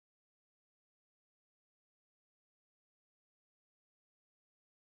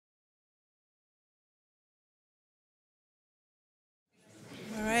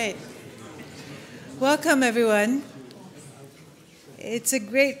Welcome, everyone. It's a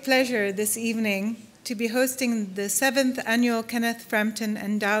great pleasure this evening to be hosting the 7th Annual Kenneth Frampton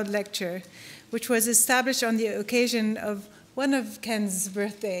Endowed Lecture, which was established on the occasion of one of Ken's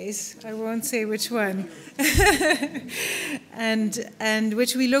birthdays. I won't say which one. and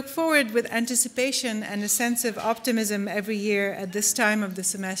which we look forward with anticipation and a sense of optimism every year at this time of the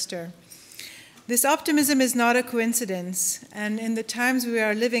semester. This optimism is not a coincidence, and in the times we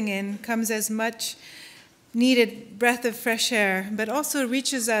are living in comes as much needed breath of fresh air, but also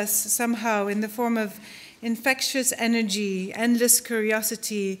reaches us somehow in the form of infectious energy, endless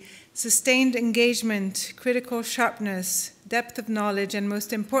curiosity, sustained engagement, critical sharpness, depth of knowledge, and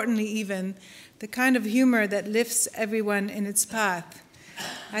most importantly even, the kind of humor that lifts everyone in its path.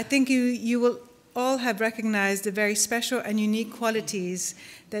 I think you will all have recognized the very special and unique qualities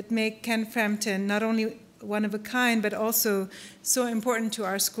that make Ken Frampton not only one of a kind, but also so important to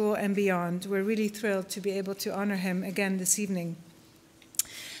our school and beyond. We're really thrilled to be able to honor him again this evening.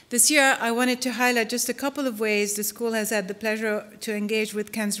 This year, I wanted to highlight just a couple of ways the school has had the pleasure to engage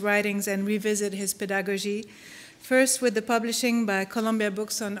with Ken's writings and revisit his pedagogy. First, with the publishing by Columbia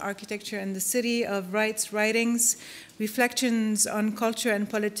Books on Architecture and the City of Wright's writings, Reflections on Culture and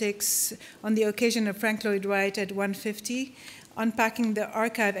Politics on the occasion of Frank Lloyd Wright at 150, Unpacking the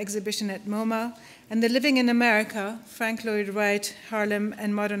Archive exhibition at MoMA, and the Living in America, Frank Lloyd Wright, Harlem,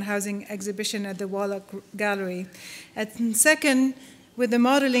 and Modern Housing exhibition at the Wallach Gallery. And second, with the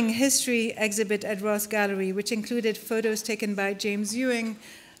Modeling History exhibit at Ross Gallery, which included photos taken by James Ewing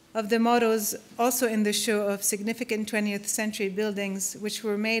of the models also in the show of significant 20th century buildings, which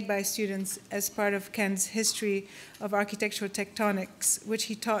were made by students as part of Ken's history of architectural tectonics, which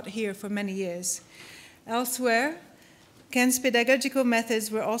he taught here for many years. Elsewhere, Ken's pedagogical methods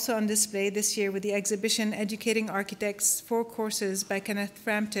were also on display this year with the exhibition Educating Architects, 4 Courses by Kenneth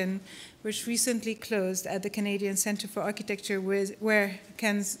Frampton, which recently closed at the Canadian Centre for Architecture, where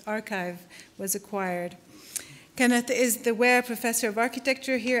Ken's archive was acquired. Kenneth is the Ware Professor of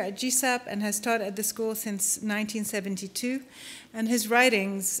Architecture here at GSAPP and has taught at the school since 1972, and his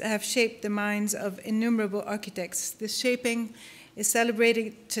writings have shaped the minds of innumerable architects. This shaping is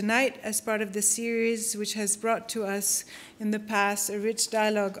celebrated tonight as part of the series which has brought to us in the past a rich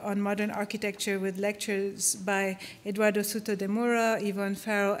dialogue on modern architecture with lectures by Eduardo Souto de Moura, Yvonne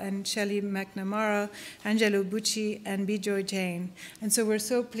Farrell, and Shelley McNamara, Angelo Bucci, and Bijoy Jain. And so we're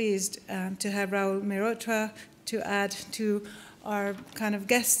so pleased to have Rahul Mehrotra to add to our kind of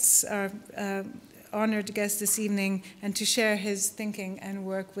guests, our honored guest this evening, and to share his thinking and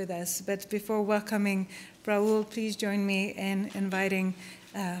work with us. But before welcoming Rahul, please join me in inviting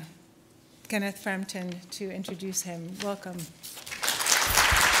Kenneth Frampton to introduce him. Welcome.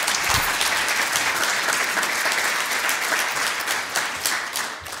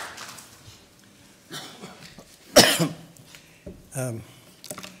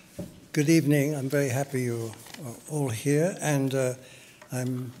 Good evening. I'm very happy you're all here, and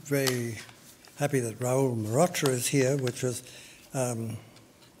I'm very happy that Rahul Mehrotra is here, which was,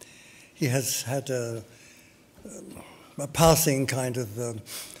 he has had a passing kind of,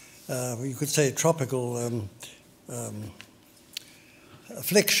 you could say, tropical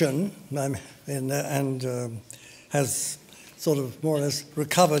affliction, and has sort of more or less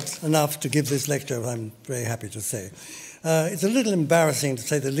recovered enough to give this lecture, I'm very happy to say. It's a little embarrassing, to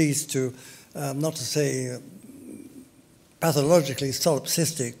say the least, to not to say pathologically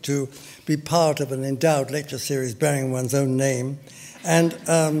solipsistic, to be part of an endowed lecture series bearing one's own name. And,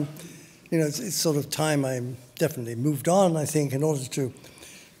 you know, it's sort of time I definitely moved on, I think, in order to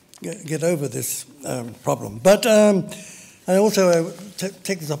get over this problem. But I also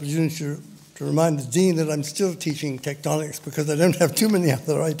take this opportunity to remind the Dean that I'm still teaching tectonics because I don't have too many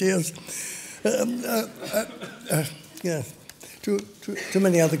other ideas. Yeah, too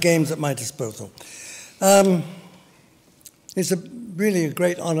many other games at my disposal. It's really a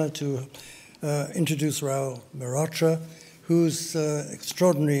great honor to introduce Rahul Mehrotra, whose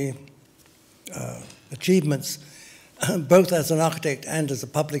extraordinary achievements, both as an architect and as a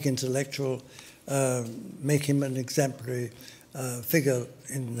public intellectual, make him an exemplary figure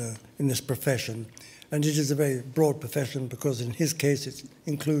in this profession. And it is a very broad profession because in his case it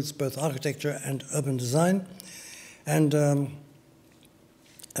includes both architecture and urban design. And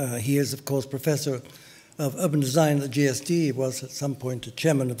he is, of course, professor of urban design at GSD. He was at some point the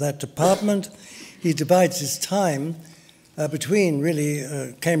chairman of that department. He divides his time between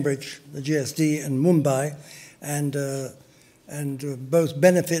really Cambridge, the GSD, and Mumbai, and both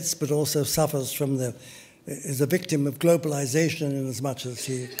benefits but also suffers from is a victim of globalization in as much as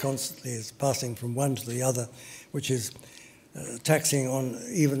he constantly is passing from one to the other, which is taxing on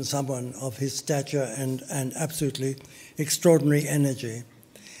even someone of his stature and absolutely extraordinary energy.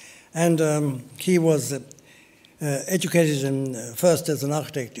 And he was educated first as an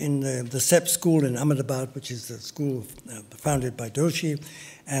architect in the GSAPP school in Ahmedabad, which is the school founded by Doshi,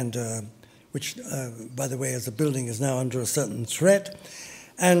 and which, by the way, as a building is now under a certain threat.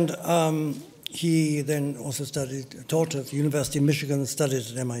 And he then also taught at the University of Michigan, studied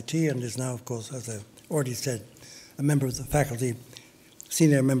at MIT, and is now, of course, as I already said, a member of the faculty,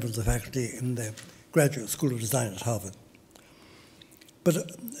 senior member of the faculty in the Graduate School of Design at Harvard.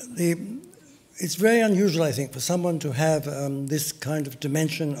 But it's very unusual, I think, for someone to have this kind of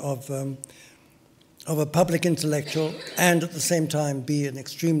dimension of a public intellectual and at the same time be an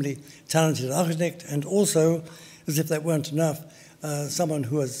extremely talented architect, and also, as if that weren't enough, someone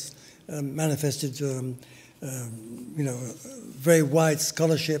who has manifested very wide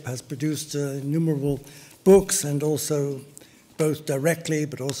scholarship, has produced innumerable books, and also both directly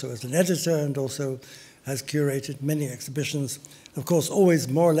but also as an editor, and also has curated many exhibitions, of course, always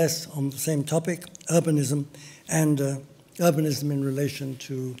more or less on the same topic, urbanism, and urbanism in relation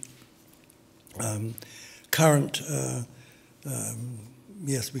to current,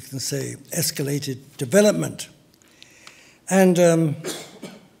 yes, we can say, escalated development. And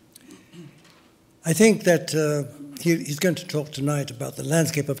I think that he's going to talk tonight about the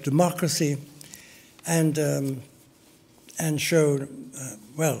landscape of democracy and show,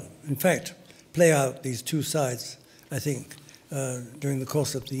 well, in fact, play out these two sides, I think, during the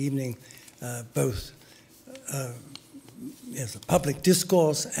course of the evening, both yes, a public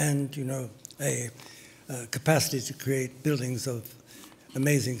discourse and, a capacity to create buildings of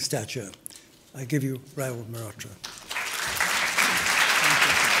amazing stature. I give you Rahul Mehrotra.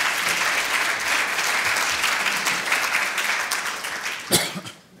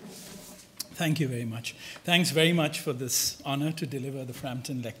 Thank you very much. Thanks very much for this honor to deliver the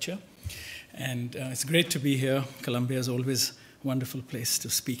Frampton Lecture. And it's great to be here. Columbia is always a wonderful place to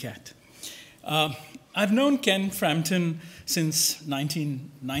speak at. I've known Ken Frampton since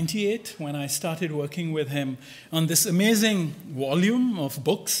 1998, when I started working with him on this amazing volume of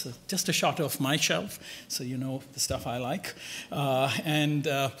books, just a shot off my shelf, so you know the stuff I like.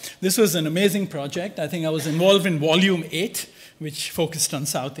 This was an amazing project. I think I was involved in volume 8, which focused on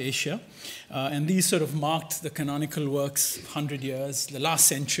South Asia. And these sort of marked the canonical works, 100 years. The last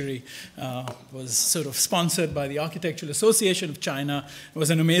century was sort of sponsored by the Architectural Association of China. It was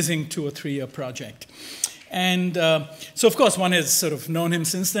an amazing 2 or 3 year project. And so, of course, one has sort of known him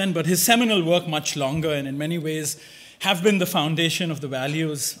since then, but his seminal work much longer, and in many ways have been the foundation of the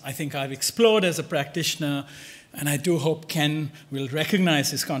values I think I've explored as a practitioner. And I do hope Ken will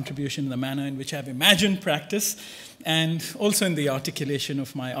recognize his contribution in the manner in which I've imagined practice, and also in the articulation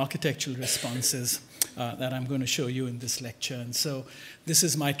of my architectural responses that I'm going to show you in this lecture. And so this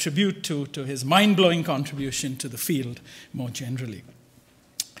is my tribute to his mind-blowing contribution to the field more generally.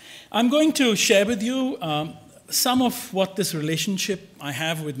 I'm going to share with you some of what this relationship I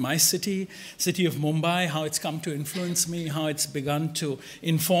have with my city of Mumbai, how it's come to influence me, how it's begun to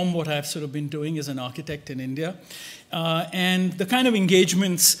inform what I've sort of been doing as an architect in India. And the kind of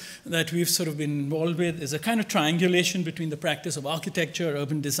engagements that we've sort of been involved with is a kind of triangulation between the practice of architecture,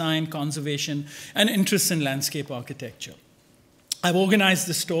 urban design, conservation, and interests in landscape architecture. I've organized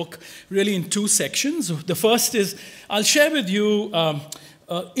this talk really in 2 sections. The first is I'll share with you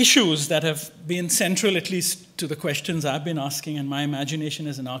issues that have been central, at least, to the questions I've been asking and my imagination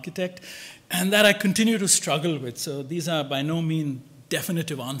as an architect, and that I continue to struggle with. So these are by no means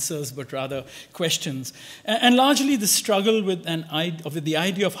definitive answers, but rather questions. And largely the struggle with the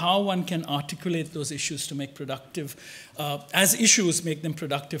idea of how one can articulate those issues to make productive, as issues make them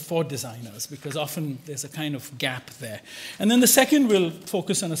productive for designers, because often there's a kind of gap there. And then the second will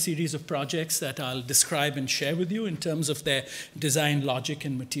focus on a series of projects that I'll describe and share with you in terms of their design logic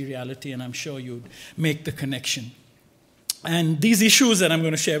and materiality, and I'm sure you'd make the connection. And these issues that I'm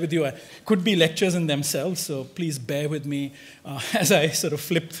going to share with you could be lectures in themselves, so please bear with me as I sort of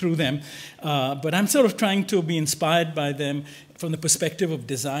flip through them. But I'm sort of trying to be inspired by them from the perspective of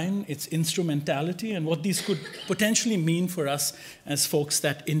design, its instrumentality, and what these could potentially mean for us as folks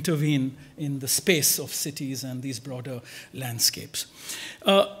that intervene in the space of cities and these broader landscapes.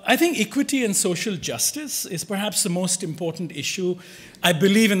 I think equity and social justice is perhaps the most important issue, I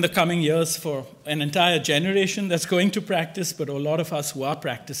believe, in the coming years for an entire generation that's going to practice, but a lot of us who are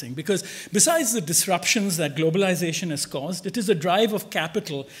practicing. Because besides the disruptions that globalization has caused, it is a drive of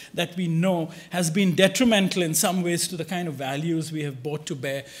capital that we know has been detrimental in some ways to the kind of values values we have brought to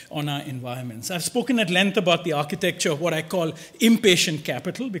bear on our environments. I've spoken at length about the architecture of what I call impatient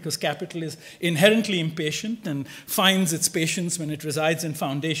capital, because capital is inherently impatient and finds its patience when it resides in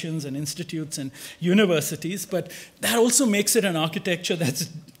foundations and institutes and universities. But that also makes it an architecture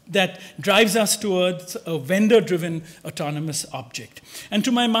that drives us towards a vendor-driven autonomous object. And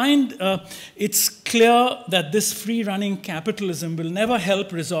to my mind, it's clear that this free-running capitalism will never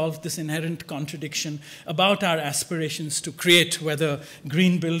help resolve this inherent contradiction about our aspirations to create, whether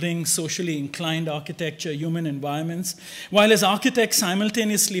green buildings, socially inclined architecture, human environments, while as architects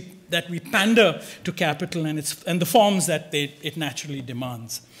simultaneously that we pander to capital and the forms that it naturally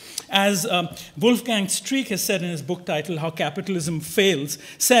demands. As Wolfgang Streeck has said in his book titled How Capitalism Fails,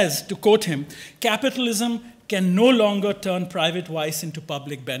 says, to quote him, "Capitalism can no longer turn private vice into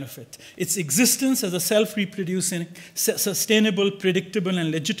public benefit. Its existence as a self-reproducing, sustainable, predictable,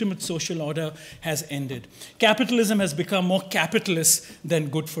 and legitimate social order has ended. Capitalism has become more capitalist than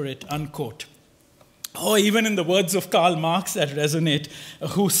good for it," unquote. Or even in the words of Karl Marx that resonate,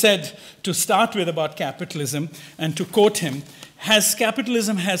 who said, to start with about capitalism, and to quote him,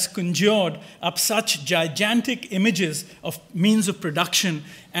 capitalism has conjured up such gigantic images of means of production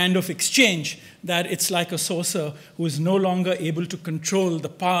and of exchange that it's like a sorcerer who is no longer able to control the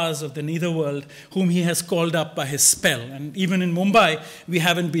powers of the netherworld, whom he has called up by his spell. And even in Mumbai, we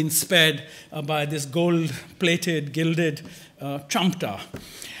haven't been spared by this gold-plated, gilded Trump Tower.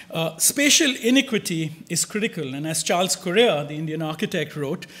 Spatial inequity is critical, and as Charles Correa, the Indian architect,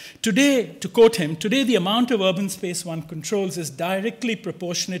 wrote, today, to quote him, "Today the amount of urban space one controls is directly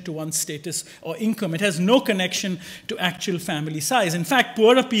proportionate to one's status or income. It has no connection to actual family size. In fact,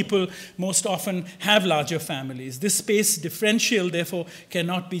 poorer people most often have larger families. This space differential, therefore,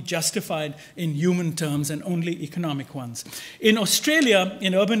 cannot be justified in human terms and only economic ones." In Australia,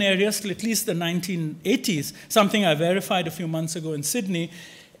 in urban areas till at least the 1980s, something I verified a few months ago in Sydney,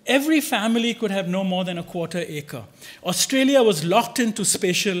 every family could have no more than a quarter acre. Australia was locked into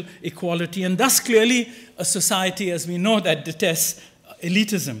spatial equality, and thus clearly a society, as we know, that detests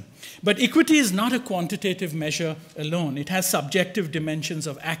elitism. But equity is not a quantitative measure alone. It has subjective dimensions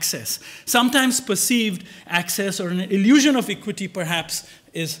of access. Sometimes perceived access or an illusion of equity, perhaps,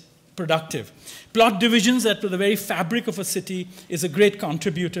 is productive. Plot divisions that to the very fabric of a city is a great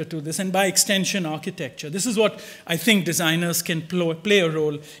contributor to this, and by extension, architecture. This is what I think designers can play a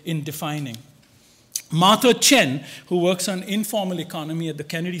role in defining. Martha Chen, who works on informal economy at the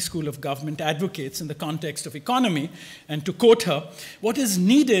Kennedy School of Government, advocates in the context of economy, and to quote her, "What is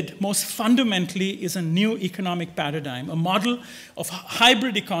needed most fundamentally is a new economic paradigm, a model of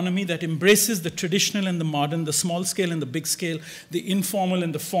hybrid economy that embraces the traditional and the modern, the small scale and the big scale, the informal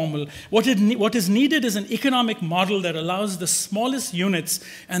and the formal. What is needed is an economic model that allows the smallest units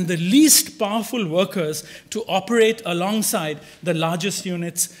and the least powerful workers to operate alongside the largest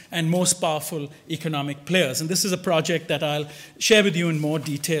units and most powerful economic players." And this is a project that I'll share with you in more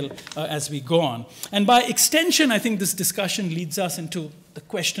detail as we go on. And by extension, I think this discussion leads us into the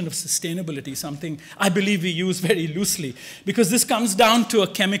question of sustainability, something I believe we use very loosely, because this comes down to a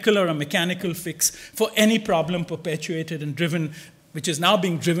chemical or a mechanical fix for any problem perpetuated and driven, which is now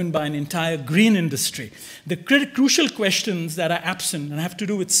being driven by an entire green industry. The crucial questions that are absent and have to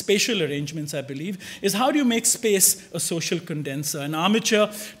do with spatial arrangements, I believe, is how do you make space a social condenser, an armature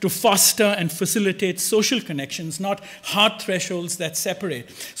to foster and facilitate social connections, not hard thresholds that separate.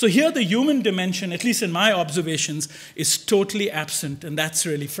 So here the human dimension, at least in my observations, is totally absent, and that's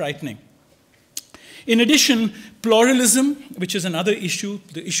really frightening. In addition, pluralism, which is another issue,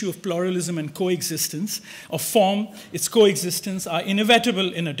 the issue of pluralism and coexistence, of form, its coexistence, are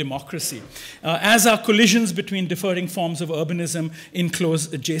inevitable in a democracy, as are collisions between differing forms of urbanism in close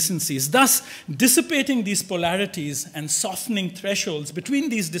adjacencies. Thus, dissipating these polarities and softening thresholds between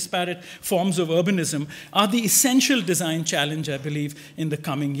these disparate forms of urbanism are the essential design challenge, I believe, in the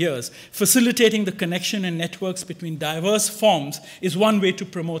coming years. Facilitating the connection and networks between diverse forms is one way to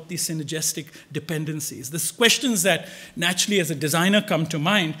promote these synergistic dependencies. The questions that naturally as a designer come to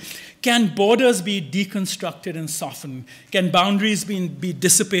mind: can borders be deconstructed and softened? Can boundaries be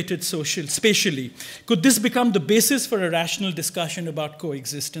dissipated spatially? Could this become the basis for a rational discussion about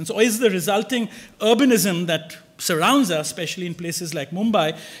coexistence? Or is the resulting urbanism that surrounds us, especially in places like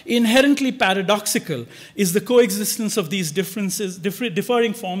Mumbai, inherently paradoxical? Is the coexistence of these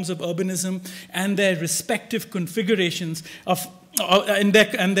differing forms of urbanism and their respective configurations of and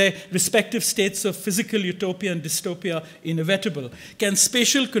their respective states of physical utopia and dystopia inevitable? Can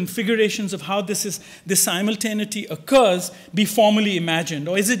spatial configurations of how this simultaneity occurs be formally imagined?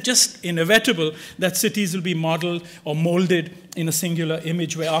 Or is it just inevitable that cities will be modeled or molded in a singular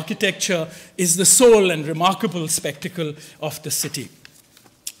image where architecture is the sole and remarkable spectacle of the city?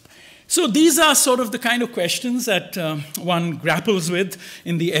 So these are sort of the kind of questions that one grapples with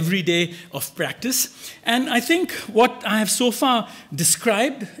in the everyday of practice. And I think what I have so far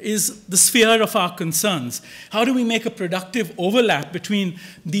described is the sphere of our concerns. How do we make a productive overlap between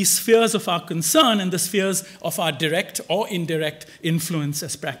these spheres of our concern and the spheres of our direct or indirect influence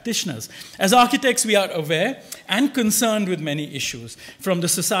as practitioners? As architects, we are aware and concerned with many issues, from the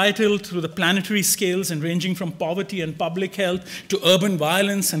societal to the planetary scales and ranging from poverty and public health to urban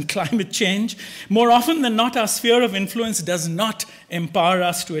violence and climate change. More often than not, our sphere of influence does not empower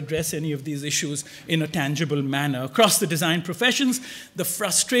us to address any of these issues in a tangible manner. Across the design professions, the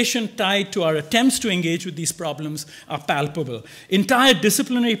frustration tied to our attempts to engage with these problems are palpable. Entire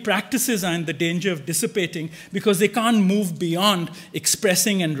disciplinary practices are in the danger of dissipating because they can't move beyond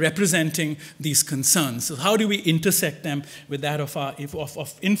expressing and representing these concerns. So how do we intersect them with that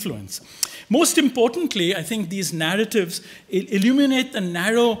of influence? Most importantly, I think these narratives illuminate the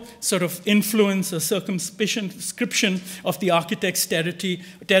narrow sort of influence or circumscription of the architect's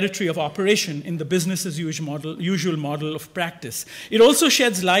territory of operation in the business as usual model of practice. It also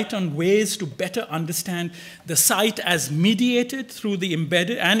sheds light on ways to better understand the site as mediated through the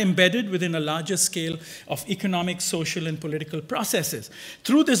embedded within a larger scale of economic, social, and political processes.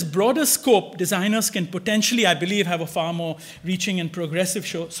 Through this broader scope, designers can potentially, I believe, have a far more reaching and progressive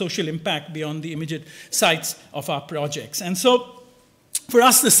social impact beyond the immediate sites of our projects. And so, for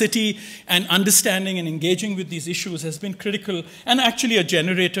us, the city and understanding and engaging with these issues has been critical and actually a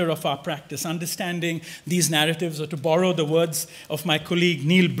generator of our practice. Understanding these narratives, or to borrow the words of my colleague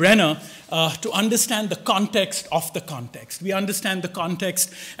Neil Brenner, to understand the context of the context. We understand the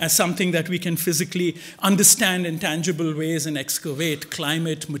context as something that we can physically understand in tangible ways and excavate: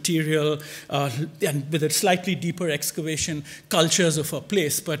 climate, material, and with a slightly deeper excavation, cultures of a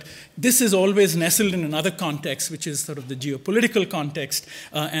place. But this is always nestled in another context, which is sort of the geopolitical context.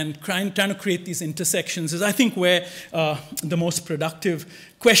 And trying to create these intersections is, I think, where the most productive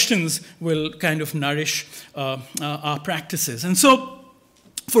questions will kind of nourish our practices. And so,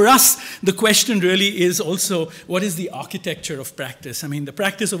 for us, the question really is also, what is the architecture of practice? I mean, the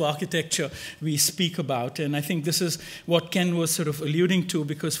practice of architecture we speak about, and I think this is what Ken was sort of alluding to,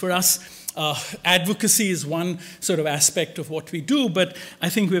 because for us, advocacy is one sort of aspect of what we do, but I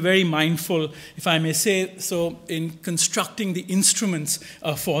think we're very mindful, if I may say so, in constructing the instruments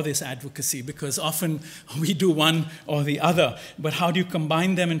for this advocacy, because often we do one or the other, but how do you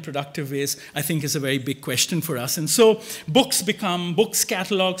combine them in productive ways, I think is a very big question for us. And so books,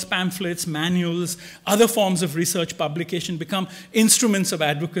 catalogs, pamphlets, manuals, other forms of research publication become instruments of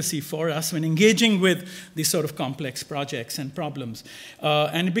advocacy for us when engaging with these sort of complex projects and problems.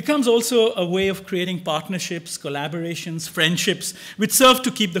 And it becomes also a way of creating partnerships, collaborations, friendships, which serve to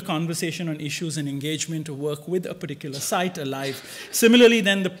keep the conversation on issues and engagement or work with a particular site alive. Similarly,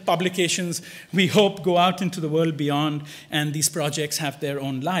 then, the publications, we hope, go out into the world beyond, and these projects have their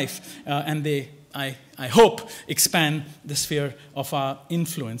own life, and they, I hope, expand the sphere of our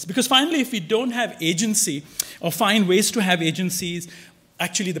influence. Because finally, if we don't have agency or find ways to have agencies,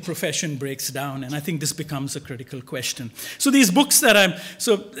 actually the profession breaks down, and I think this becomes a critical question. So these books that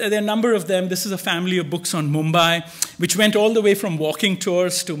there are a number of them. This is a family of books on Mumbai, which went all the way from walking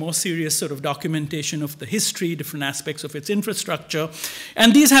tours to more serious sort of documentation of the history, different aspects of its infrastructure.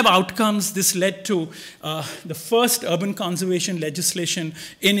 And these have outcomes. This led to the first urban conservation legislation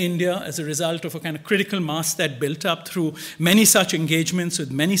in India as a result of a kind of critical mass that built up through many such engagements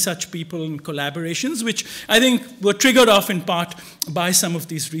with many such people and collaborations, which I think were triggered off in part by some of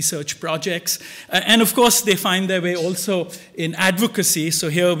these research projects. And of course, they find their way also in advocacy. So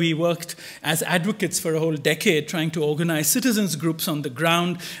here we worked as advocates for a whole decade, trying to organize citizens groups on the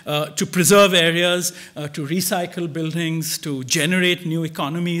ground to preserve areas, to recycle buildings, to generate new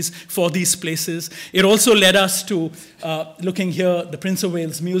economies for these places. It also led us to looking here, the Prince of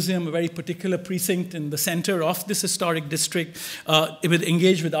Wales Museum, a very particular precinct in the center of this historic district. It would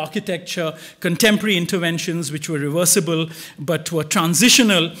engage with architecture, contemporary interventions which were reversible but were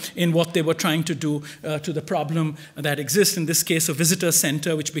transitional in what they were trying to do to the problem that exists. In this case, a visitor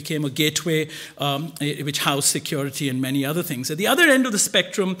center which became a gateway, which housed security and many other things. At the other end of the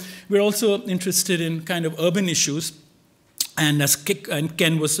spectrum, we're also interested in kind of urban issues. And as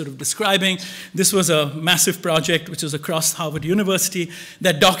Ken was sort of describing, this was a massive project which was across Harvard University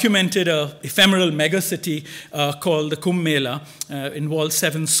that documented an ephemeral megacity called the Kumbh Mela, involved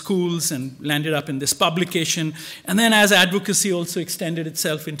 7 schools and landed up in this publication. And then as advocacy also extended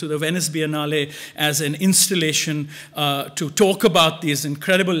itself into the Venice Biennale as an installation to talk about these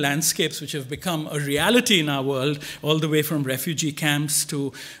incredible landscapes which have become a reality in our world, all the way from refugee camps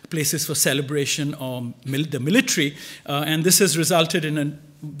to places for celebration or the military. And this has resulted in a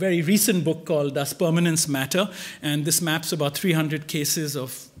very recent book called Does Permanence Matter? And this maps about 300 cases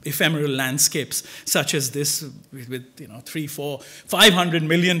of ephemeral landscapes such as this, with 3, 4, 500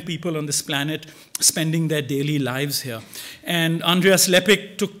 million people on this planet spending their daily lives here. And Andreas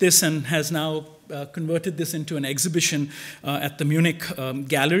Lepik took this and has now converted this into an exhibition at the Munich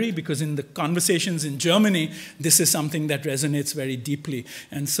Gallery, because in the conversations in Germany, this is something that resonates very deeply.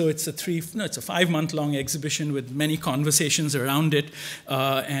 And so it's a 5-month-long exhibition with many conversations around it,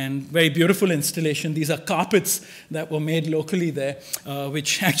 and very beautiful installation. These are carpets that were made locally there,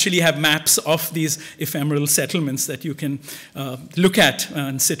 which actually have maps of these ephemeral settlements that you can look at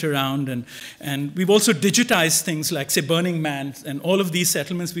and sit around. And we've also digitized things like, say, Burning Man, and all of these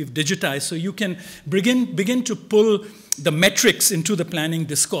settlements we've digitized, so you can begin to pull the metrics into the planning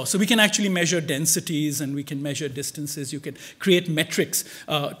discourse. So we can actually measure densities and we can measure distances. You can create metrics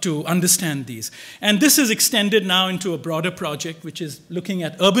to understand these. And this is extended now into a broader project, which is looking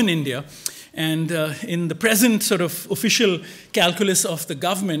at urban India. And in the present sort of official calculus of the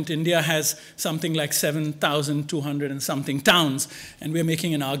government, India has something like 7,200 and something towns. And we're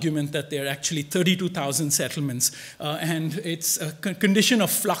making an argument that there are actually 32,000 settlements. And it's a condition of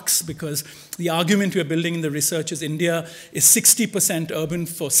flux, because the argument we're building in the research is India is 60% urban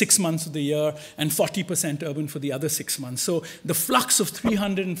for 6 months of the year and 40% urban for the other 6 months. So the flux of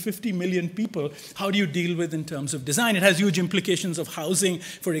 350 million people, how do you deal with in terms of design? It has huge implications of housing,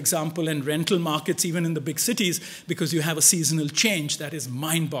 for example, and rental markets, even in the big cities, because you have a seasonal change that is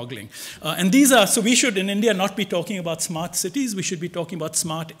mind-boggling. And these are, so we should in India not be talking about smart cities, we should be talking about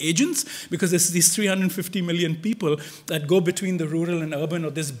smart agents, because there's these 350 million people that go between the rural and urban,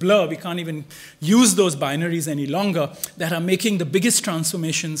 or this blur, we can't even use those binaries any longer, that are making the biggest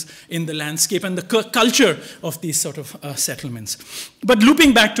transformations in the landscape and the culture of these sort of settlements. But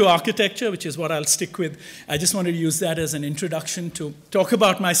looping back to architecture, which is what I'll stick with, I just wanted to use that as an introduction to talk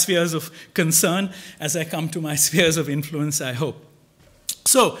about my spheres of concern as I come to my spheres of influence, I hope.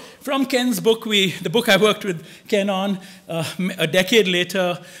 So, from Ken's book, the book I worked with Ken on, a decade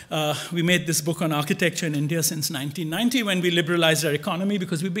later, we made this book on architecture in India since 1990, when we liberalized our economy,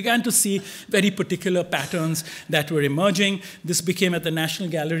 because we began to see very particular patterns that were emerging. This became at the National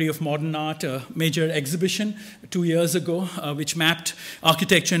Gallery of Modern Art a major exhibition 2 years ago, which mapped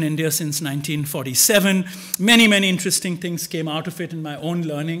architecture in India since 1947. Many, many interesting things came out of it in my own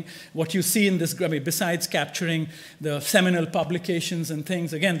learning. What you see in this, besides capturing the seminal publications and things,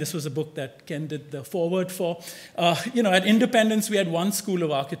 again, this was a book that Ken did the foreword for. At Independence, we had one school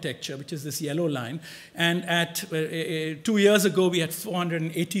of architecture, which is this yellow line. And at 2 years ago, we had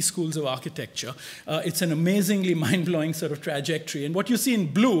 480 schools of architecture. It's an amazingly mind-blowing sort of trajectory. And what you see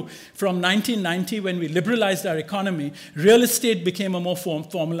in blue, from 1990, when we liberalized our economy, real estate became a more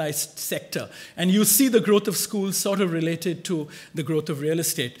formalized sector. And you see the growth of schools sort of related to the growth of real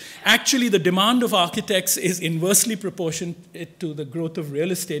estate. Actually, the demand of architects is inversely proportionate to the growth of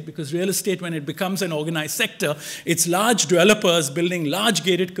real estate, because real estate, when it becomes an organized sector, it's large developers building large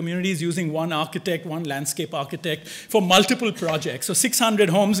gated communities using one architect, one landscape architect for multiple projects. So 600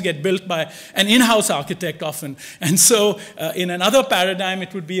 homes get built by an in-house architect often. And so in another paradigm,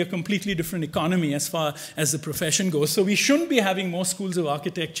 it would be a completely different economy as far as the profession goes. So we shouldn't be having more schools of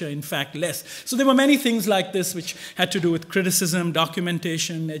architecture, in fact, less. So there were many things like this which had to do with criticism,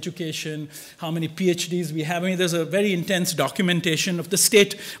 documentation, education, how many PhDs we have. I mean, there's a very intense documentation of the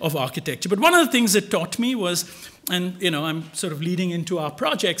state of architecture. But one of the things it taught me was, and I'm sort of leading into our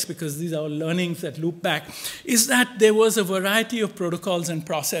projects because these are learnings that loop back, is that there was a variety of protocols and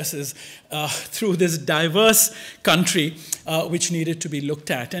processes through this diverse country which needed to be looked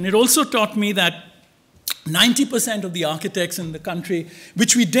at. And it also taught me that 90% of the architects in the country,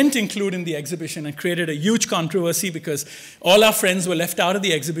 which we didn't include in the exhibition, and created a huge controversy because all our friends were left out of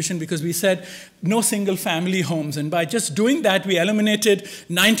the exhibition because we said no single family homes. And by just doing that, we eliminated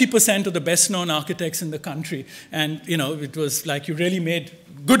 90% of the best known architects in the country. And, it was like you really made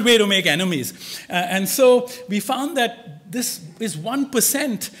good way to make enemies. And so we found that this is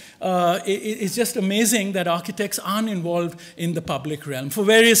 1%. It's just amazing that architects aren't involved in the public realm for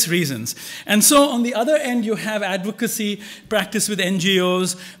various reasons. And so on the other end, you have advocacy, practice with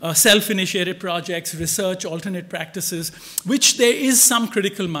NGOs, self-initiated projects, research, alternate practices, which there is some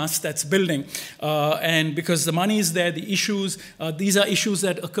critical mass that's building. And because the money is there, the issues, these are issues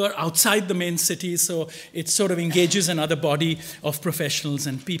that occur outside the main cities, so it sort of engages another body of professionals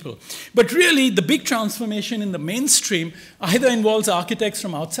and people. But really, the big transformation in the mainstream either involves architects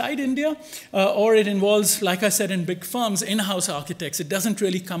from outside India, or it involves, like I said, in big firms, in-house architects. It doesn't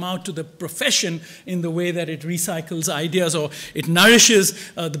really come out to the profession in the way that it recycles ideas or it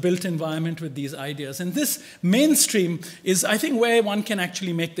nourishes the built environment with these ideas. And this mainstream is, I think, where one can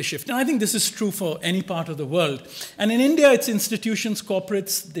actually make the shift. And I think this is true for any part of the world. And in India, it's institutions,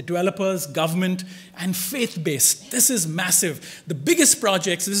 corporates, the developers, government, and faith-based. This is massive. The biggest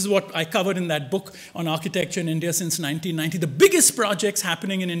projects, this is what I covered in that book on architecture in India since 1990. The biggest projects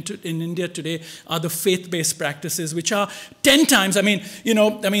happening in India today are the faith-based practices, which are 10 times,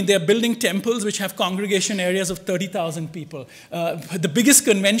 they're building temples which have congregation areas of 30,000 people. The biggest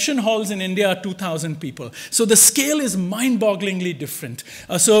convention halls in India are 2,000 people. So the scale is mind-bogglingly different.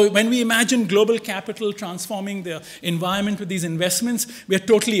 So when we imagine global capital transforming the environment with these investments, we are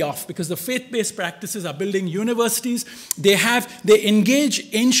totally off, because the faith-based practices are building universities. They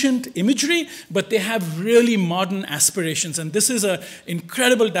engage ancient imagery, but they have really modern aspirations. And this is an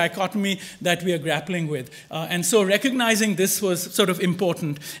incredible dichotomy that we are grappling with. And so recognizing this was sort of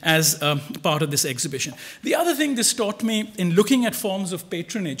important as part of this exhibition. The other thing this taught me in looking at forms of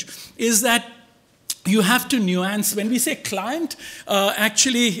patronage is that you have to nuance. When we say client,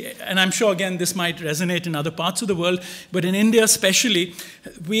 actually, and I'm sure, again, this might resonate in other parts of the world, but in India especially,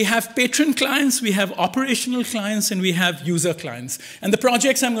 we have patron clients, we have operational clients, and we have user clients. And the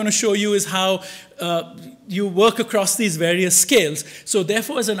projects I'm going to show you is how you work across these various scales. So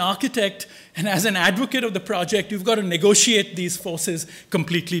therefore, as an architect and as an advocate of the project, you've got to negotiate these forces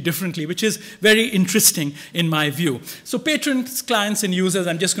completely differently, which is very interesting in my view. So patrons, clients, and users,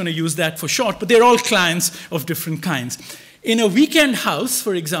 I'm just going to use that for short, but they're all clients of different kinds. In a weekend house,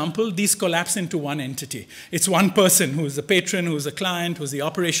 for example, these collapse into one entity. It's one person who is the patron, who is the client, who is the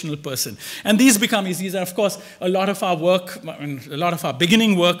operational person. And these become easy. And of course, a lot of our work, a lot of our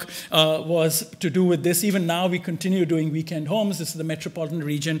beginning work was to do with this. Even now, we continue doing weekend homes. This is the metropolitan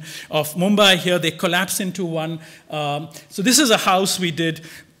region of Mumbai. Here, they collapse into one. So this is a house we did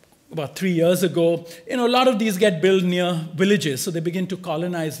about 3 years ago. A lot of these get built near villages, so they begin to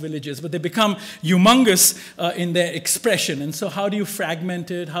colonize villages, but they become humongous in their expression. And so how do you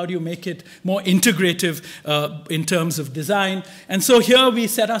fragment it? How do you make it more integrative in terms of design? And so here we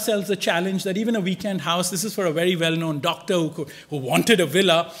set ourselves a challenge that even a weekend house, this is for a very well-known doctor who wanted a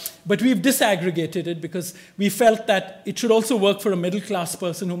villa, but we've disaggregated it because we felt that it should also work for a middle-class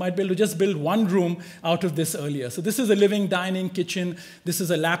person who might be able to just build one room out of this earlier. So this is a living, dining, kitchen. This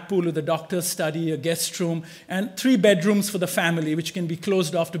is a lap pool with a doctor's study, a guest room, and 3 bedrooms for the family, which can be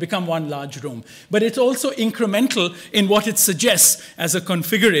closed off to become one large room. But it's also incremental in what it suggests as a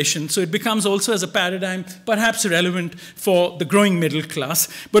configuration. So it becomes also as a paradigm perhaps relevant for the growing middle class.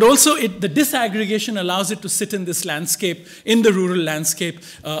 But also the disaggregation allows it to sit in this landscape, in the rural landscape,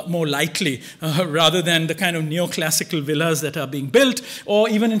 more lightly, rather than the kind of neoclassical villas that are being built, or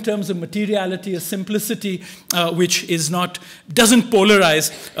even in terms of materiality, a simplicity which doesn't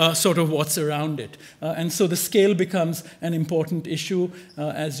polarize sort of what's around it. And so the scale becomes an important issue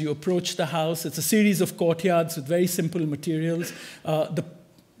as you approach the house. It's a series of courtyards with very simple materials.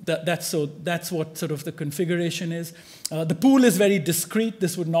 That's what sort of the configuration is. The pool is very discreet.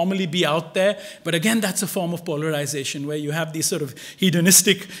 This would normally be out there. But again, that's a form of polarization where you have these sort of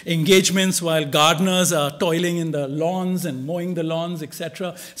hedonistic engagements while gardeners are toiling in the lawns and mowing the lawns,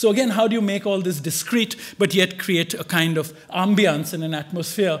 etc. So again, how do you make all this discreet but yet create a kind of ambience and an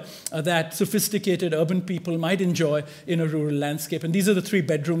atmosphere that sophisticated urban people might enjoy in a rural landscape? And these are the 3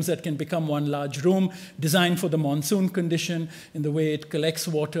 bedrooms that can become one large room, designed for the monsoon condition in the way it collects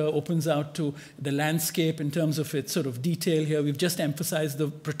water, opens out to the landscape in terms of its sort of detail here. We've just emphasized the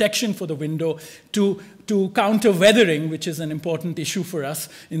protection for the window to counter weathering, which is an important issue for us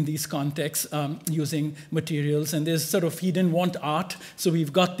in these contexts, using materials. And there's sort of, he didn't want art, so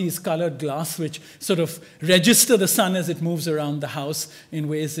we've got these colored glass which sort of register the sun as it moves around the house in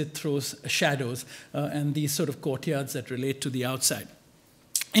ways it throws shadows, and these sort of courtyards that relate to the outside.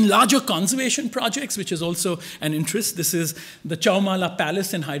 In larger conservation projects, which is also an interest, this is the Chaumala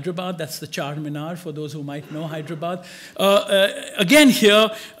Palace in Hyderabad. That's the Char Minar, for those who might know Hyderabad. Again here,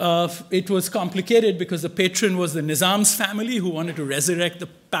 it was complicated because the patron was the Nizam's family who wanted to resurrect the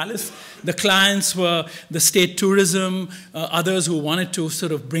palace. The clients were the state tourism, others who wanted to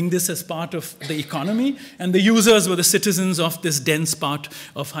sort of bring this as part of the economy, and the users were the citizens of this dense part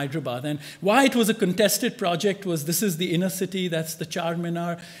of Hyderabad. And why it was a contested project was this is the inner city, that's the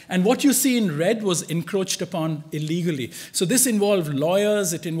Charminar, and what you see in red was encroached upon illegally. So this involved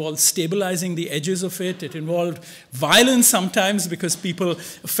lawyers, it involved stabilizing the edges of it, it involved violence sometimes because people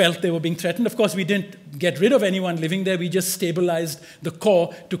felt they were being threatened. Of course, we didn't get rid of anyone living there, we just stabilized the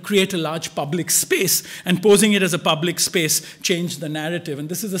core to create a large public space, and posing it as a public space changed the narrative. And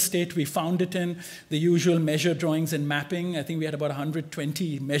this is the state we found it in, the usual measure drawings and mapping. I think we had about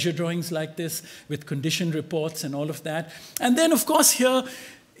 120 measure drawings like this with condition reports and all of that. And then, of course, here,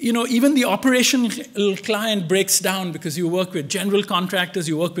 you know, even the operational client breaks down because you work with general contractors,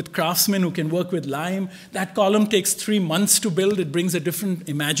 you work with craftsmen who can work with lime. That column takes 3 months to build. It brings a different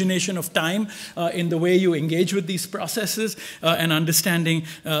imagination of time in the way you engage with these processes and understanding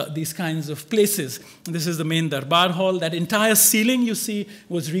these kinds of places. This is the main Darbar Hall. That entire ceiling you see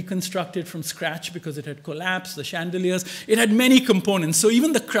was reconstructed from scratch because it had collapsed, the chandeliers. It had many components. So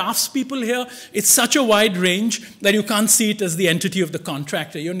even the craftspeople here, it's such a wide range that you can't see it as the entity of the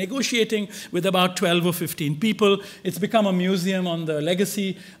contractor. You're negotiating with about 12 or 15 people. It's become a museum on the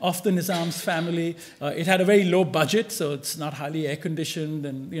legacy of the Nizam's family. It had a very low budget, so it's not highly air-conditioned,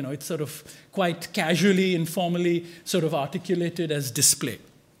 and you know, it's sort of quite casually, informally sort of articulated as display.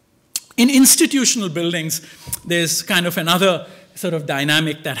 In institutional buildings, there's kind of another sort of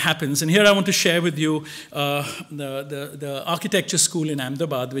dynamic that happens. And here I want to share with you the architecture school in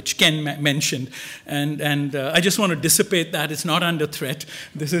Ahmedabad, which Ken mentioned. And I just want to dissipate that. It's not under threat.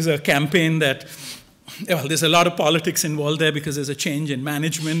 This is a campaign that, well, there's a lot of politics involved there because there's a change in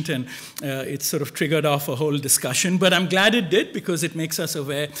management, and it's sort of triggered off a whole discussion. But I'm glad it did because it makes us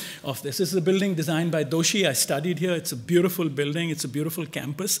aware of this. This is a building designed by Doshi. I studied here. It's a beautiful building. It's a beautiful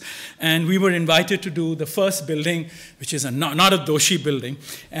campus. And we were invited to do the first building, which is not a Doshi building.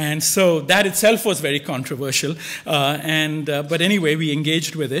 And so that itself was very controversial. But anyway, we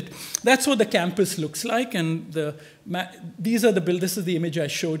engaged with it. That's what the campus looks like. And this is the image I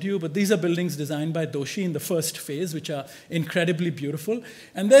showed you, but these are buildings designed by Doshi in the first phase, which are incredibly beautiful.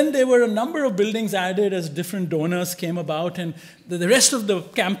 And then there were a number of buildings added as different donors came about, and the rest of the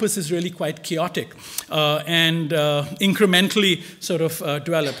campus is really quite chaotic and incrementally sort of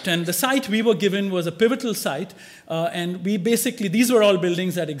developed. And the site we were given was a pivotal site, and we basically, these were all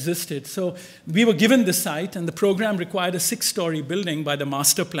buildings that existed. So we were given this site, and the program required a 6-story building by the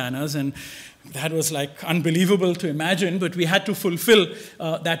master planners, and that was like unbelievable to imagine, but we had to fulfill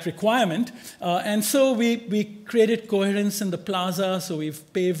that requirement. And so we created coherence in the plaza, so we've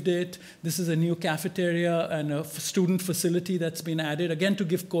paved it. This is a new cafeteria and a student facility that's been added, again to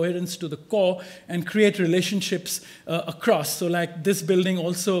give coherence to the core and create relationships across. So like this building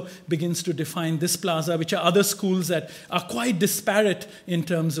also begins to define this plaza, which are other schools that are quite disparate in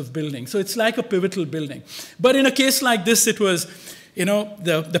terms of building. So it's like a pivotal building. But in a case like this, it was, you know,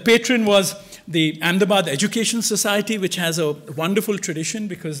 the patron was the Ahmedabad Education Society, which has a wonderful tradition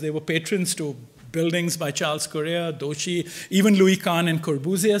because they were patrons to buildings by Charles Correa, Doshi, even Louis Kahn and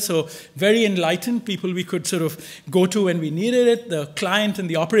Corbusier. So very enlightened people we could sort of go to when we needed it. The client and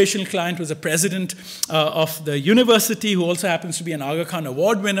the operational client was a president of the university who also happens to be an Aga Khan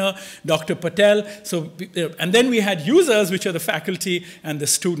Award winner, Dr. Patel. So, and then we had users, which are the faculty and the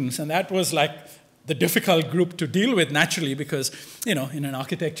students. And that was like the difficult group to deal with, naturally, because, you know, in an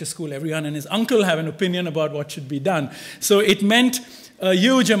architecture school, everyone and his uncle have an opinion about what should be done. So it meant a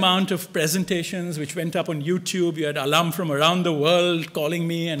huge amount of presentations which went up on YouTube. You had alum from around the world calling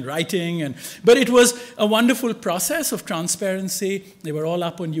me and writing. But it was a wonderful process of transparency. They were all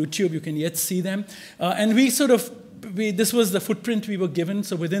up on YouTube. You can yet see them. And we sort of, this was the footprint we were given.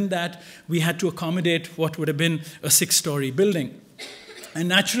 So within that, we had to accommodate what would have been a 6-story building. And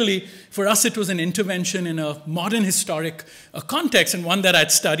naturally, for us, it was an intervention in a modern historic context, and one that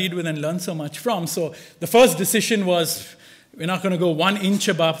I'd studied with and learned so much from. So the first decision was, we're not going to go 1 inch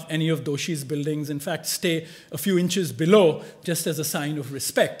above any of Doshi's buildings. In fact, stay a few inches below, just as a sign of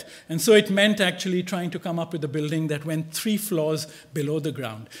respect. And so it meant actually trying to come up with a building that went 3 floors below the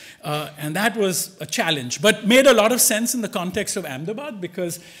ground. And that was a challenge, but made a lot of sense in the context of Ahmedabad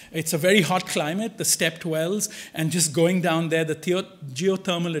because it's a very hot climate, the stepped wells, and just going down there, the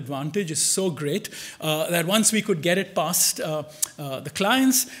geothermal advantage is so great that once we could get it past the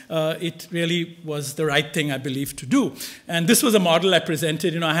clients, it really was the right thing, I believe, to do. And this was a model I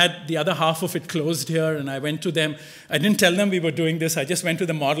presented. I had the other half of it closed here, and I went to them. I didn't tell them we were doing this. I just went to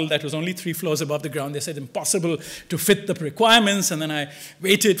the model that was only 3 floors above the ground. They said impossible to fit the requirements, and then I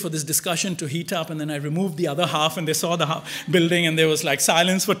waited for this discussion to heat up, and then I removed the other half, and they saw the building, and there was like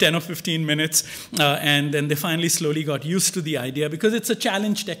silence for 10 or 15 minutes, and then they finally slowly got used to the idea, because it's a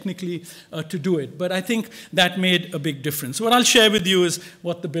challenge technically to do it. But I think that made a big difference. What I'll share with you is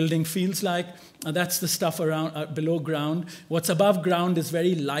what the building feels like. That's the stuff around below ground. What's above ground is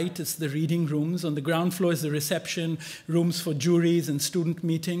very light. It's the reading rooms. On the ground floor is the reception, rooms for juries and student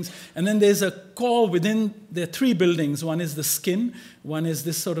meetings. And then there's a core within the 3 buildings. One is the skin. One is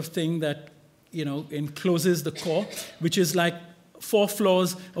this sort of thing that encloses the core, which is like 4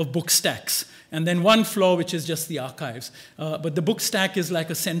 floors of book stacks. And then 1 floor, which is just the archives. But the book stack is like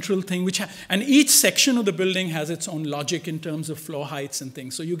a central thing, and each section of the building has its own logic in terms of floor heights and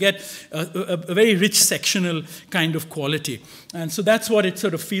things. So you get a very rich sectional kind of quality. And so that's what it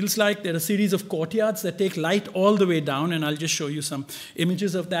sort of feels like. There are a series of courtyards that take light all the way down, and I'll just show you some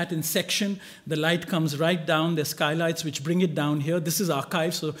images of that. In section, the light comes right down. There's skylights which bring it down here. This is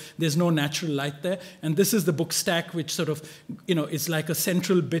archives, so there's no natural light there. And this is the book stack, which sort of, is like a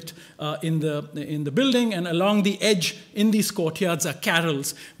central bit in the building, and along the edge in these courtyards are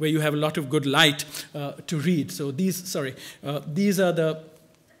carrels where you have a lot of good light to read. So these are the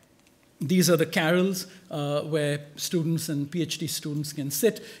carrels where students and PhD students can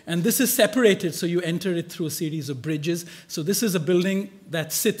sit. And this is separated, so you enter it through a series of bridges. So this is a building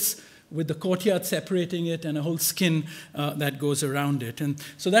that sits with the courtyard separating it and a whole skin that goes around it. And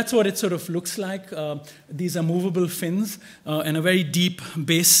so that's what it sort of looks like. These are movable fins and a very deep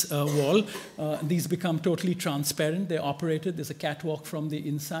base wall. These become totally transparent. They're operated. There's a catwalk from the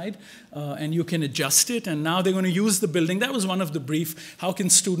inside, and you can adjust it. And now they're going to use the building. That was one of the brief. How can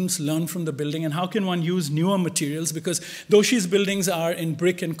students learn from the building, and how can one use newer materials? Because Doshi's buildings are in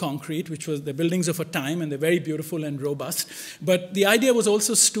brick and concrete, which was the buildings of a time, and they're very beautiful and robust. But the idea was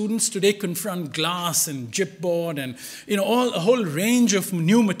also students today confront glass and gypboard and a whole range of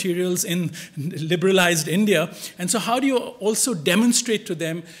new materials in liberalized India. And so how do you also demonstrate to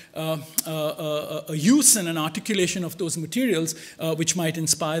them a use and an articulation of those materials which might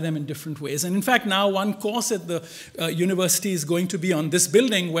inspire them in different ways? And in fact, now one course at the university is going to be on this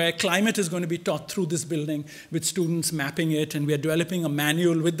building, where climate is going to be taught through this building with students mapping it, and we are developing a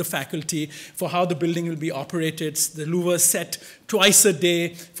manual with the faculty for how the building will be operated. The louvers set twice a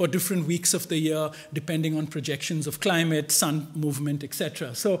day for different weeks of the year, depending on projections of climate, sun movement,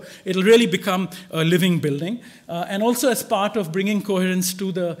 etc. So it'll really become a living building. And also, as part of bringing coherence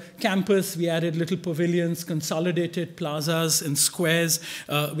to the campus, we added little pavilions, consolidated plazas and squares,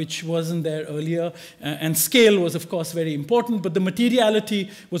 which wasn't there earlier. And scale was, of course, very important, but the materiality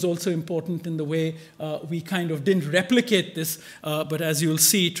was also important in the way we kind of didn't replicate this, but as you'll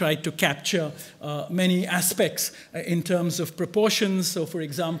see, tried to capture many aspects in terms of proportions. So, for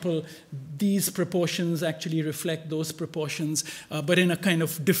example, these proportions actually reflect those proportions, but in a kind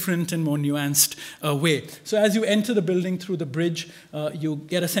of different and more nuanced way. So as you enter the building through the bridge, you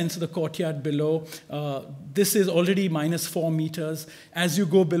get a sense of the courtyard below. This is already -4 meters. As you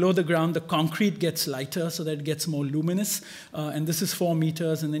go below the ground, the concrete gets lighter so that it gets more luminous. And this is 4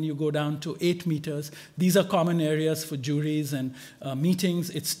 meters, and then you go down to 8 meters. These are common areas for juries and meetings.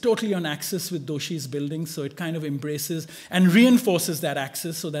 It's totally on axis with Doshi's building, so it kind of embraces and reinforces that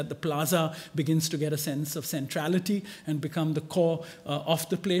axis so that the plaza begins to get a sense of centrality and become the core of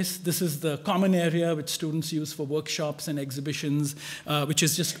the place. This is the common area which students use for workshops and exhibitions, which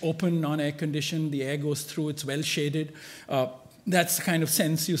is just open, non-air conditioned. The air goes through, it's well shaded. That's the kind of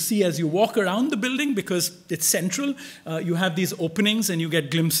sense you see as you walk around the building, because it's central. You have these openings and you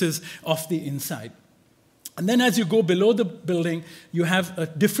get glimpses of the inside. And then as you go below the building, you have a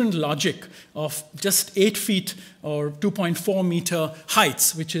different logic of just 8 feet or 2.4 meter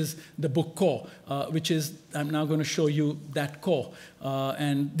heights, which is the book core, which is, I'm now going to show you that core.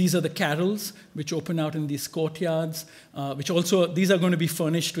 And these are the carrels, which open out in these courtyards, which also, these are going to be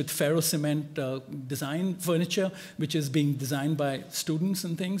furnished with ferro-cement design furniture, which is being designed by students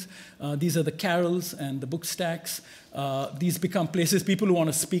and things. These are the carrels and the book stacks. These become places people who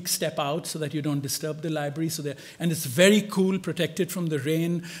want to speak step out so that you don't disturb the library. And it's very cool, protected from the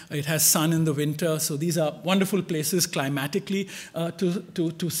rain. It has sun in the winter. So these are wonderful places climatically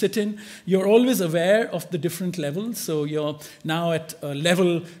to sit in. You're always aware of the different levels. So you're now at a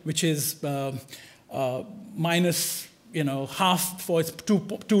level which is minus half for it's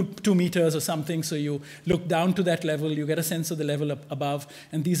two meters or something. So you look down to that level, you get a sense of the level above.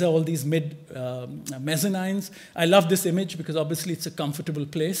 And these are all these mezzanines. I love this image because obviously it's a comfortable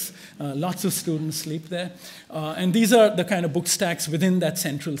place. Lots of students sleep there. And these are the kind of book stacks within that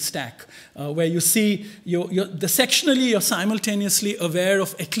central stack, where you see sectionally you're simultaneously aware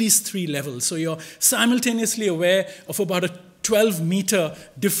of at least 3 levels. So you're simultaneously aware of about a 12-meter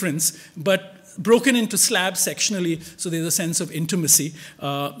difference, but broken into slabs sectionally, so there's a sense of intimacy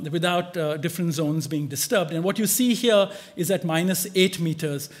without different zones being disturbed. And what you see here is at -8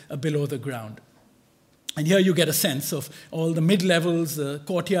 meters below the ground. And here you get a sense of all the mid-levels, the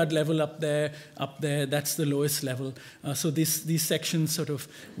courtyard level up there, that's the lowest level. So these sections sort of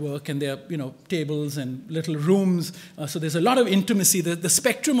work, and there are tables and little rooms. So there's a lot of intimacy. The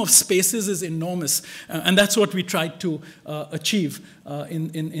spectrum of spaces is enormous, and that's what we tried to achieve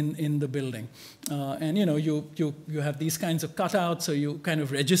in the building. And you have these kinds of cutouts, so you kind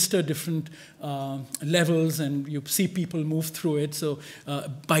of register different levels, and you see people move through it. So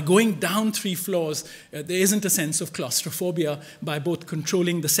by going down 3 floors, there isn't a sense of claustrophobia by both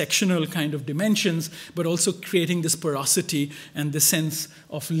controlling the sectional kind of dimensions, but also creating this porosity and this sense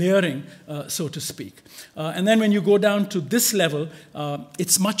of layering, so to speak. And then when you go down to this level,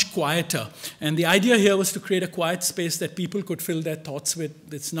 it's much quieter. And the idea here was to create a quiet space that people could fill their thoughts with.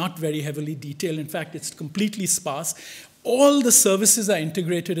 It's not very heavily detailed. In fact, it's completely sparse. All the services are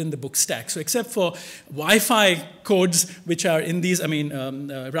integrated in the book stack. So except for Wi-Fi codes, which are in these,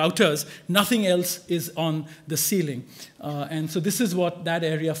 routers, nothing else is on the ceiling. And so this is what that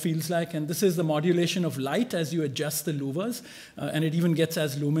area feels like. And this is the modulation of light as you adjust the louvers. And it even gets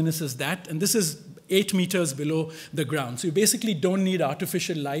as luminous as that. And this is 8 meters below the ground. So you basically don't need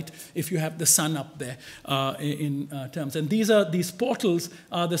artificial light if you have the sun up there in terms. And these portals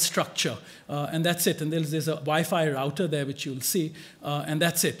are the structure. And that's it. And there's a Wi-Fi router there, which you'll see. And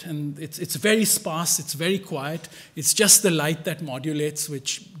that's it. And it's very sparse. It's very quiet. It's just the light that modulates,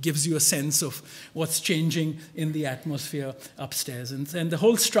 which gives you a sense of what's changing in the atmosphere upstairs. And the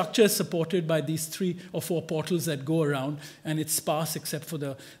whole structure is supported by these 3 or 4 portals that go around. And it's sparse except for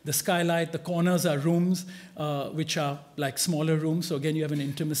the skylight. The corners are rooms, which are like smaller rooms. So again, you have an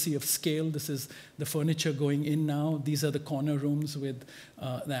intimacy of scale. This is the furniture going in now. These are the corner rooms with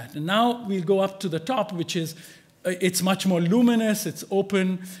that. And now we'll go up to the top, which is, it's much more luminous, it's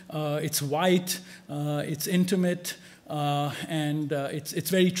open, it's white, it's intimate. And it's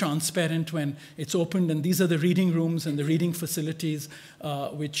very transparent when it's opened. And these are the reading rooms and the reading facilities,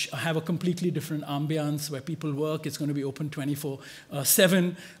 which have a completely different ambiance where people work. It's going to be open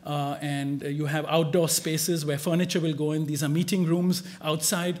 24/7. And you have outdoor spaces where furniture will go in. These are meeting rooms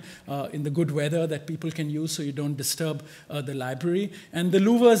outside in the good weather that people can use so you don't disturb the library. And the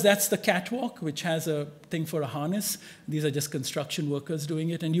louvers, that's the catwalk, which has a thing for a harness. These are just construction workers doing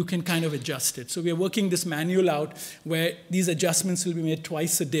it, and you can kind of adjust it. So we are working this manual out where these adjustments will be made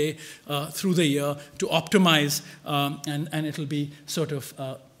twice a day through the year to optimize, and it'll be sort of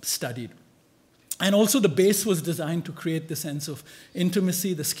studied. And also the base was designed to create the sense of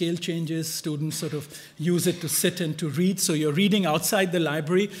intimacy. The scale changes. Students sort of use it to sit and to read. So you're reading outside the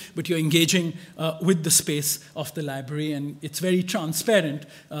library, but you're engaging with the space of the library. And it's very transparent.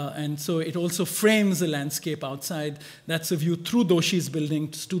 And so it also frames the landscape outside. That's a view through Doshi's building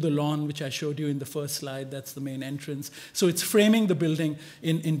to the lawn, which I showed you in the first slide. That's the main entrance. So it's framing the building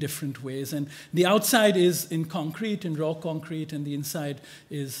in different ways. And the outside is in concrete, in raw concrete, and the inside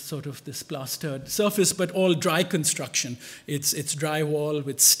is sort of this plastered surface, but all dry construction. It's drywall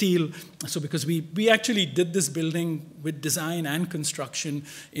with steel. So because we actually did this building with design and construction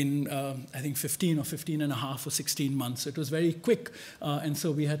in, I think, 15 and a half or 16 months. So it was very quick. And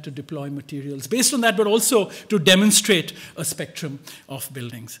so we had to deploy materials based on that, but also to demonstrate a spectrum of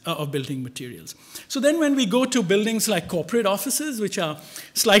buildings, of building materials. So then when we go to buildings like corporate offices, which are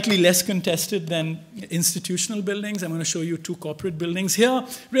slightly less contested than institutional buildings, I'm going to show you 2 corporate buildings. Here,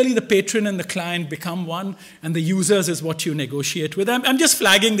 really the patron and the client become one, and the users is what you negotiate with. I'm just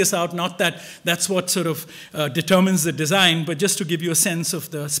flagging this out, not that that's what sort of determines the design, but just to give you a sense of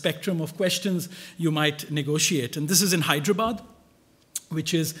the spectrum of questions you might negotiate. And this is in Hyderabad,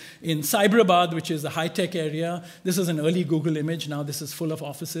 which is in Cyberabad, which is the high-tech area. This is an early Google image. Now this is full of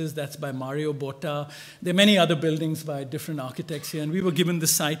offices. That's by Mario Botta. There are many other buildings by different architects here. And we were given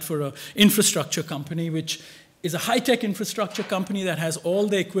this site for an infrastructure company, which is a high-tech infrastructure company that has all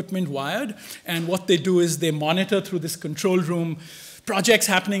the equipment wired. And what they do is they monitor through this control room projects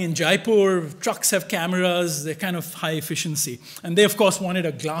happening in Jaipur, trucks have cameras, they're kind of high efficiency. And they, of course, wanted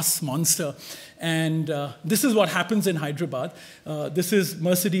a glass monster. And this is what happens in Hyderabad. This is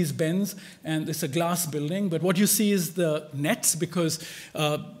Mercedes-Benz, and it's a glass building. But what you see is the nets, because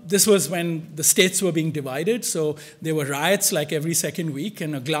this was when the states were being divided. So there were riots like every second week,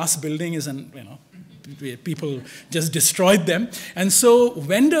 and a glass building is an, people just destroyed them. And so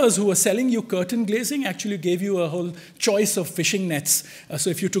vendors who were selling you curtain glazing actually gave you a whole choice of fishing nets. So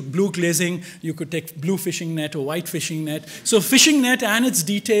if you took blue glazing, you could take blue fishing net or white fishing net. So fishing net and its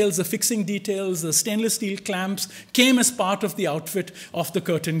details, the fixing details, the stainless steel clamps came as part of the outfit of the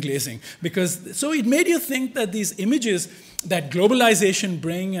curtain glazing. So it made you think that these images that globalization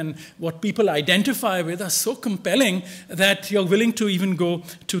bring and what people identify with are so compelling that you're willing to even go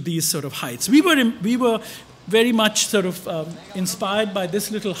to these sort of heights. We were very much sort of inspired by this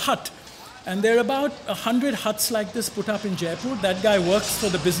little hut. And there are about 100 huts like this put up in Jaipur. That guy works for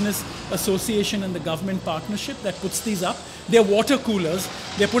the business association and the government partnership that puts these up. They're water coolers.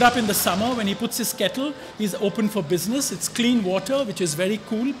 They're put up in the summer. When he puts his kettle, he's open for business. It's clean water, which is very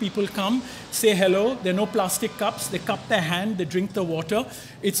cool. People come, say hello. There are no plastic cups. They cup their hand. They drink the water.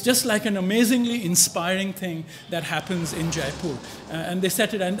 It's just like an amazingly inspiring thing that happens in Jaipur. And they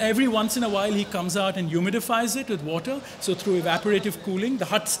set it. And every once in a while, he comes out and humidifies it with water. So through evaporative cooling, the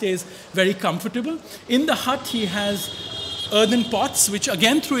hut stays very comfortable. In the hut, he has earthen pots, which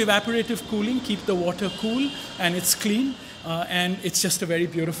again, through evaporative cooling, keep the water cool and it's clean. And it's just a very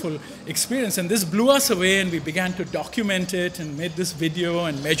beautiful experience. And this blew us away, and we began to document it and made this video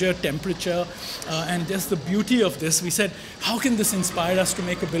and measure temperature. And just the beauty of this, we said, how can this inspire us to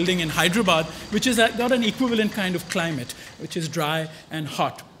make a building in Hyderabad, which has got an equivalent kind of climate, which is dry and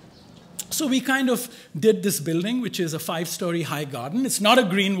hot. So we kind of did this building, which is a 5-story high garden. It's not a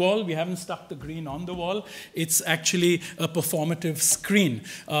green wall. We haven't stuck the green on the wall. It's actually a performative screen,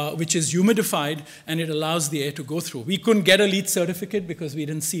 which is humidified, and it allows the air to go through. We couldn't get a LEED certificate because we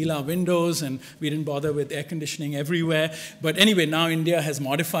didn't seal our windows, and we didn't bother with air conditioning everywhere. But anyway, now India has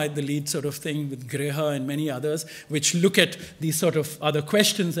modified the LEED sort of thing with Greha and many others, which look at these sort of other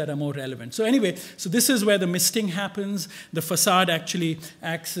questions that are more relevant. So anyway, so this is where the misting happens. The facade actually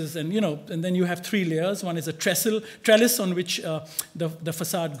acts as, and then you have 3 layers. One is a trellis on which the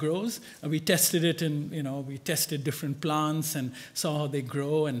facade grows. We tested it, and we tested different plants and saw how they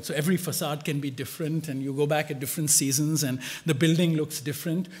grow. And so every facade can be different, and you go back at different seasons, and the building looks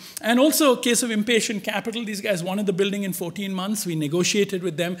different. And also, a case of impatient capital. These guys wanted the building in 14 months. We negotiated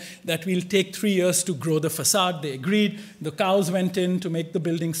with them that we'll take 3 years to grow the facade. They agreed. The cows went in to make the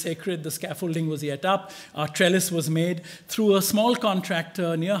building sacred. The scaffolding was yet up. Our trellis was made through a small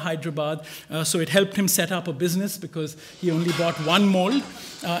contractor near Hyderabad. So it helped him set up a business because he only bought 1 mold.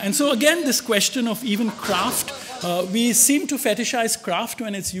 And so again, this question of even craft, we seem to fetishize craft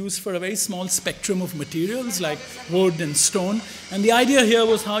when it's used for a very small spectrum of materials like wood and stone. And the idea here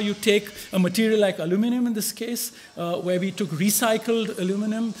was how you take a material like aluminum in this case, where we took recycled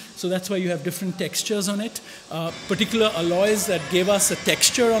aluminum. So that's why you have different textures on it. Particular alloys that gave us a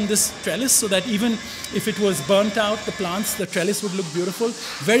texture on this trellis so that even if it was burnt out, the plants, the trellis would look beautiful.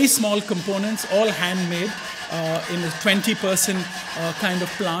 Very small components, all handmade. In a 20-person kind of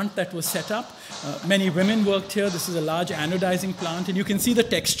plant that was set up. Many women worked here. This is a large anodizing plant, and you can see the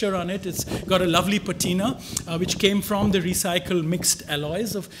texture on it. It's got a lovely patina, which came from the recycled mixed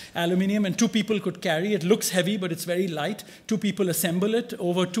alloys of aluminium, and 2 people could carry. It looks heavy, but it's very light. 2 people assemble it.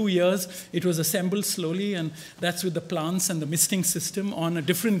 Over 2 years, it was assembled slowly, and that's with the plants and the misting system on a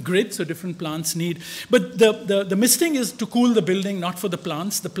different grid, so different plants need. But the misting is to cool the building, not for the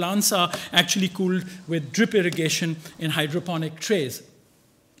plants. The plants are actually cooled with drip irrigation in hydroponic trays.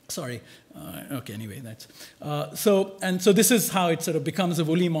 Sorry. Okay, anyway, that's... So this is how it sort of becomes a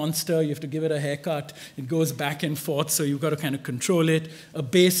woolly monster. You have to give it a haircut. It goes back and forth, so you've got to kind of control it. A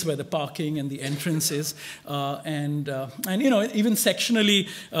base where the parking and the entrance is. And even sectionally,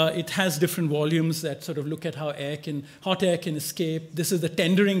 it has different volumes that sort of look at how hot air can escape. This is the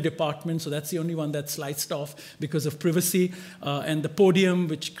tendering department, so that's the only one that's sliced off because of privacy. And the podium,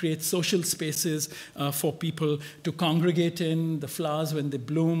 which creates social spaces for people to congregate in, the flowers when they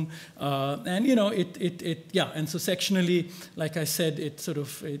bloom. And so sectionally, like I said, it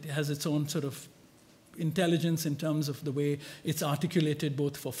has its own sort of intelligence in terms of the way it's articulated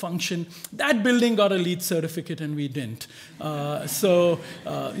both for function. That building got a LEED certificate and we didn't. And so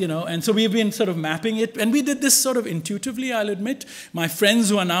we've been sort of mapping it. And we did this sort of intuitively, I'll admit. My friends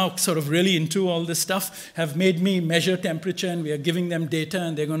who are now sort of really into all this stuff have made me measure temperature, and we are giving them data,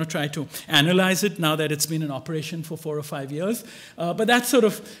 and they're going to try to analyze it now that it's been in operation for 4 or 5 years. But that's sort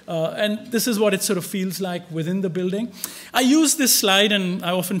of, and this is what it sort of feels like within the building. I use this slide, and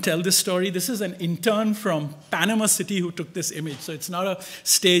I often tell this story. This is an intern from Panama City who took this image, so it's not a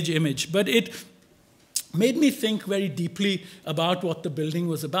stage image, but it made me think very deeply about what the building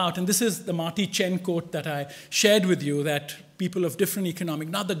was about. And this is the Marty Chen quote that I shared with you, that people of different economic.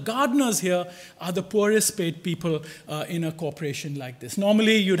 Now, the gardeners here are the poorest paid people in a corporation like this.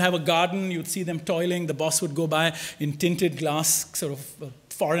 Normally, you'd have a garden, you'd see them toiling, the boss would go by in tinted glass, sort of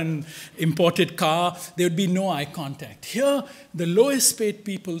foreign imported car, there would be no eye contact. Here, the lowest paid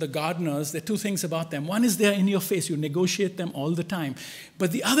people, the gardeners, there are two things about them. One is they're in your face, you negotiate them all the time.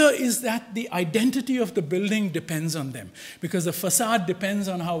 But the other is that the identity of the building depends on them, because the facade depends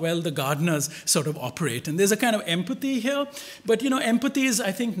on how well the gardeners sort of operate. And there's a kind of empathy here, but empathy is,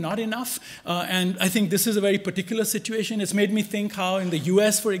 I think, not enough. And I think this is a very particular situation. It's made me think how in the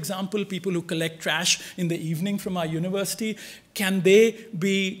US, for example, people who collect trash in the evening from our university, can they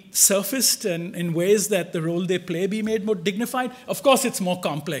be surfaced and in ways that the role they play be made more dignified? Of course, it's more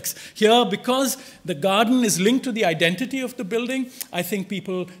complex. Here, because the garden is linked to the identity of the building, I think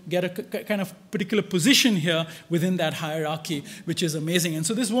people get a kind of particular position here within that hierarchy, which is amazing. And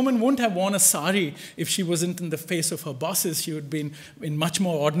so this woman wouldn't have worn a sari if she wasn't in the face of her bosses. She would have been in much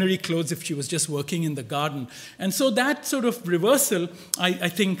more ordinary clothes if she was just working in the garden. And so that sort of reversal, I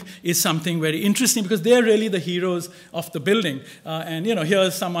think, is something very interesting, because they're really the heroes of the building. And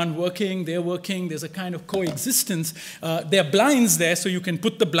here's someone working, they're working, there's a kind of coexistence. There are blinds there, so you can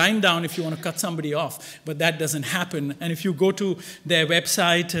put the blind down if you want to cut somebody off, but that doesn't happen. And if you go to their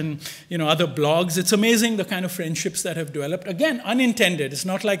website and other blogs, it's amazing the kind of friendships that have developed. Again, unintended. It's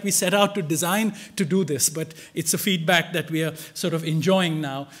not like we set out to design to do this, but it's a feedback that we are sort of enjoying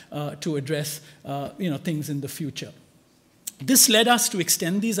now to address things in the future. This led us to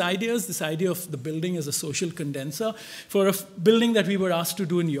extend these ideas, this idea of the building as a social condenser, for a building that we were asked to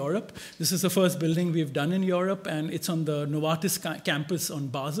do in Europe. This is the first building we've done in Europe, and it's on the Novartis campus on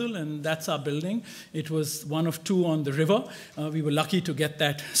Basel, and that's our building. It was one of 2 on the river. We were lucky to get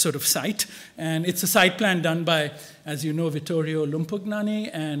that sort of site, and it's a site plan done by, as you know, Vittorio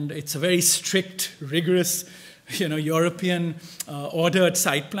Lumpugnani, and it's a very strict, rigorous, European ordered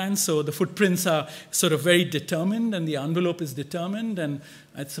site plans. So the footprints are sort of very determined, and the envelope is determined. And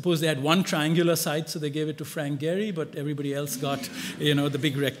I suppose they had one triangular site, so they gave it to Frank Gehry, but everybody else got, the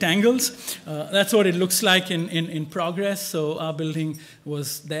big rectangles. That's what it looks like in progress. So our building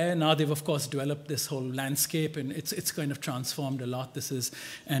was there. Now they've, of course, developed this whole landscape, and it's kind of transformed a lot. This is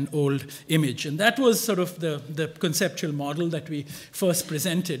an old image. And that was sort of the conceptual model that we first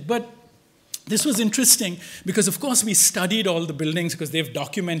presented. But this was interesting because, of course, we studied all the buildings because they've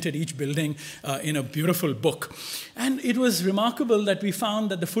documented each building in a beautiful book. And it was remarkable that we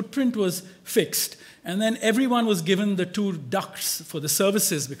found that the footprint was fixed. And then everyone was given the 2 ducts for the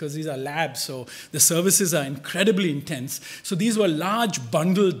services, because these are labs, so the services are incredibly intense. So these were large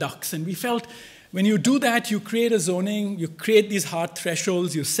bundle ducts. And we felt, when you do that, you create a zoning, you create these hard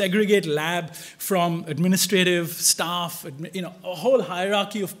thresholds, you segregate lab from administrative staff, a whole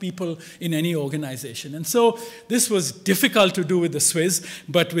hierarchy of people in any organization. And so this was difficult to do with the Swiss,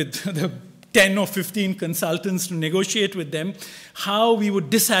 but with the 10 or 15 consultants to negotiate with them how we would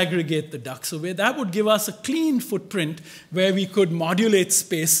disaggregate the ducts. So that would give us a clean footprint where we could modulate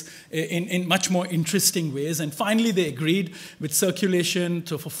space in much more interesting ways. And finally, they agreed with circulation.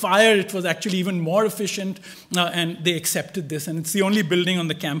 So for fire, it was actually even more efficient, and they accepted this. And it's the only building on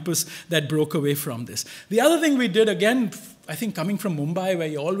the campus that broke away from this. The other thing we did, again, I think coming from Mumbai, where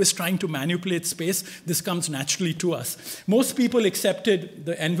you're always trying to manipulate space, this comes naturally to us. Most people accepted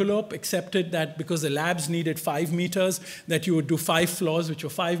the envelope, accepted that because the labs needed 5 meters, that you would do 5 floors, which were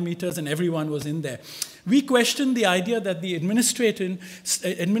 5 meters, and everyone was in there. We questioned the idea that the administration,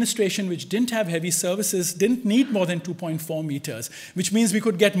 which didn't have heavy services, didn't need more than 2.4 meters, which means we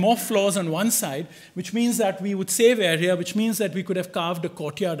could get more floors on one side, which means that we would save area, which means that we could have carved a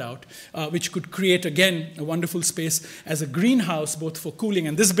courtyard out, which could create, again, a wonderful space as a greenhouse, both for cooling.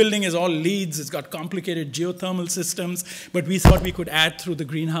 And this building is all LEEDs. It's got complicated geothermal systems, but we thought we could add through the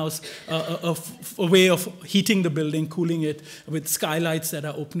greenhouse a way of heating the building, cooling it with skylights that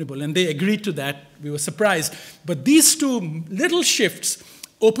are openable. And they agreed to that. We were surprised. But these 2 little shifts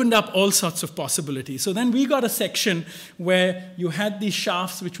opened up all sorts of possibilities. So then we got a section where you had these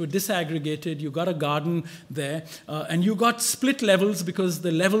shafts which were disaggregated, you got a garden there, and you got split levels because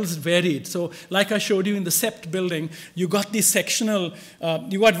the levels varied. So like I showed you in the CEPT building, you got these sectional,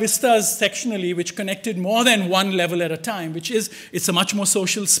 you got vistas sectionally which connected more than one level at a time, which is, it's a much more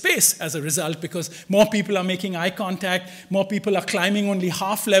social space as a result, because more people are making eye contact, more people are climbing only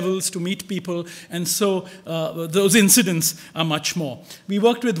half levels to meet people, and so those incidents are much more. We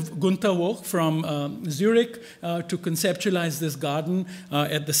worked with Gunther Woch from Zurich to conceptualize this garden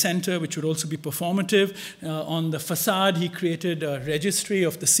at the center, which would also be performative. On the facade, he created a registry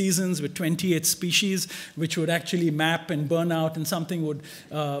of the seasons with 28 species, which would actually map and burn out, and something would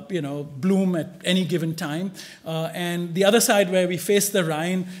bloom at any given time. And the other side, where we face the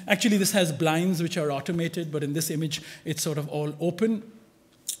Rhine, actually this has blinds which are automated, but in this image, it's sort of all open.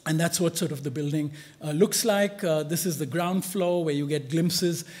 And that's what sort of the building looks like. This is the ground floor where you get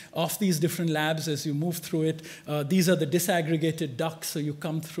glimpses of these different labs as you move through it. These are the disaggregated ducts, so you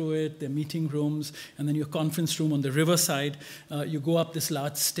come through it, the meeting rooms, and then your conference room on the riverside. You go up this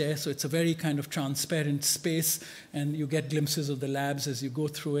large stair, so it's a very kind of transparent space, and you get glimpses of the labs as you go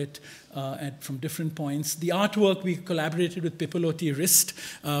through it from different points. The artwork, we collaborated with Pipolotti Rist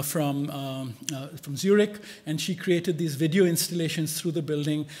from Zurich, and she created these video installations through the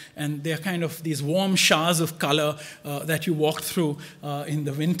building, and they're kind of these warm showers of color that you walk through in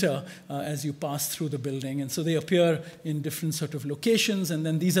the winter as you pass through the building. And so they appear in different sort of locations, and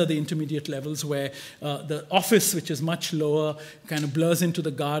then these are the intermediate levels where the office, which is much lower, kind of blurs into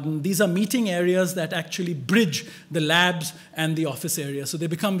the garden. These are meeting areas that actually bridge the labs and the office area. So they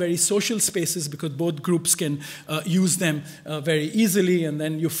become very social spaces because both groups can use them very easily, and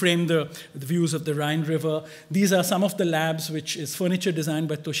then you frame the views of the Rhine River. These are some of the labs, which is furniture designed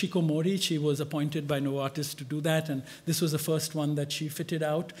by Toshiko Mori. She was appointed by Novartis to do that, and this was the first one that she fitted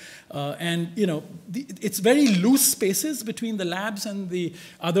out. It's very loose spaces between the labs and the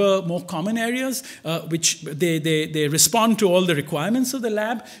other more common areas, which they respond to all the requirements of the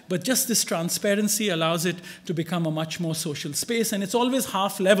lab, but just this transparency allows it to become a much more social space, and it's always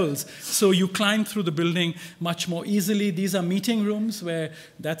half levels, so you climb through the building much more easily. These are meeting rooms where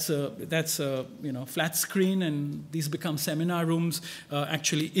that's a flat screen, and these become seminar rooms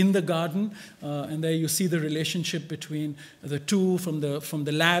actually in the garden, and there you see the relationship between the two. From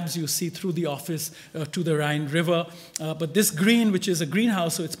the labs you see through the office to the Rhine River, but this green, which is a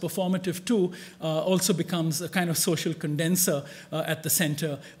greenhouse, so it's performative too, also becomes a kind of social condenser at the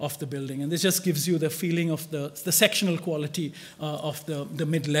center of the building, and this just gives you the feeling of the sectional quality of the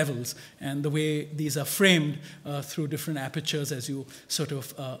mid-levels and the way these are framed through different apertures as you sort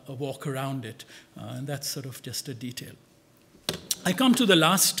of walk around it, and that's sort of just a detail. I come to the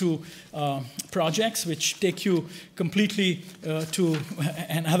last two projects, which take you completely to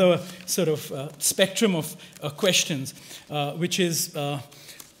another sort of spectrum of questions, which is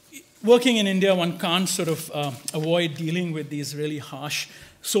working in India, one can't sort of avoid dealing with these really harsh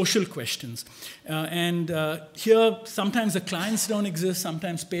social questions. Here, sometimes the clients don't exist,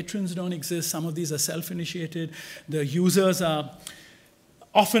 sometimes patrons don't exist, some of these are self-initiated, the users are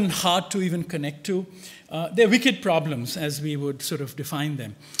often hard to even connect to. They're wicked problems, as we would sort of define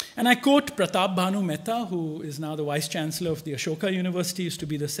them. And I quote Pratap Bhanu Mehta, who is now the Vice Chancellor of the Ashoka University, used to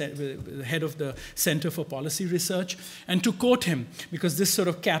be the head of the Center for Policy Research, and to quote him, because this sort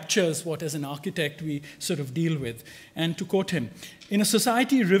of captures what, as an architect, we sort of deal with, and to quote him, "In a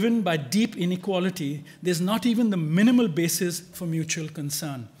society riven by deep inequality, there's not even the minimal basis for mutual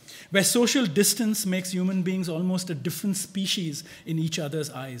concern, where social distance makes human beings almost a different species in each other's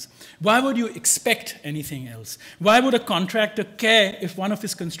eyes. Why would you expect anything else? Why would a contractor care if one of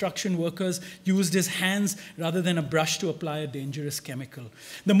his construction workers used his hands rather than a brush to apply a dangerous chemical?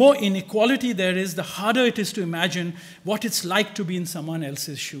 The more inequality there is, the harder it is to imagine what it's like to be in someone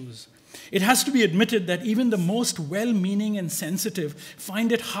else's shoes. It has to be admitted that even the most well-meaning and sensitive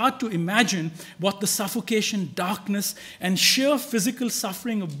find it hard to imagine what the suffocation, darkness, and sheer physical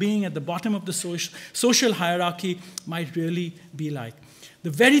suffering of being at the bottom of the social hierarchy might really be like. The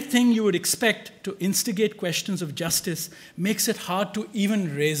very thing you would expect to instigate questions of justice makes it hard to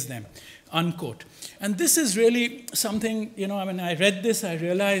even raise them," unquote. And this is really something, when I read this, I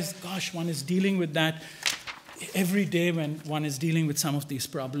realized, gosh, one is dealing with that every day when one is dealing with some of these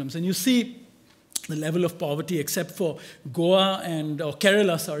problems. And you see the level of poverty, except for Goa or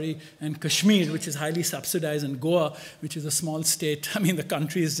Kerala, and Kashmir, which is highly subsidized, and Goa, which is a small state. I mean, the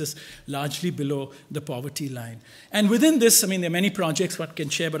country is just largely below the poverty line. And within this, there are many projects one can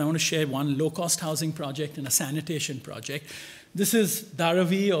share, but I want to share one low-cost housing project and a sanitation project. This is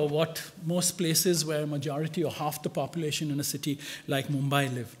Dharavi, or what most places where a majority or half the population in a city like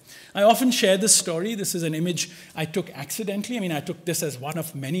Mumbai live. I often share this story. This is an image I took accidentally. I mean, I took this as one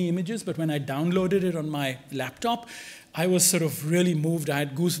of many images, but when I downloaded it on my laptop, I was sort of really moved. I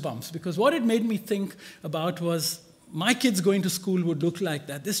had goosebumps, because what it made me think about was my kids going to school would look like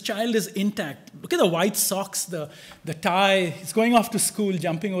that. This child is intact. Look at the white socks, the tie. He's going off to school,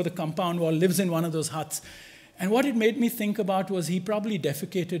 jumping over the compound wall, lives in one of those huts. And what it made me think about was he probably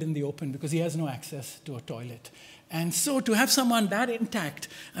defecated in the open because he has no access to a toilet. And so to have someone that intact,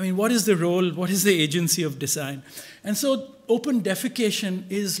 I mean, what is the role? What is the agency of design? And so open defecation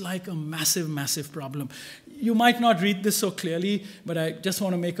is like a massive, massive problem. You might not read this so clearly, but I just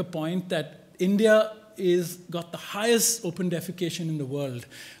want to make a point that India is got the highest open defecation in the world.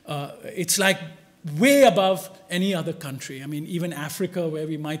 It's like way above any other country. I mean, even Africa, where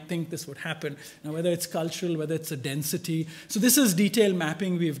we might think this would happen. Now, whether it's cultural, whether it's a density. So this is detailed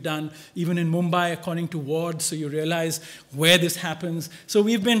mapping we've done, even in Mumbai, according to wards, so you realize where this happens. So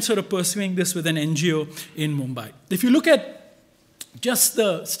we've been sort of pursuing this with an NGO in Mumbai. If you look at just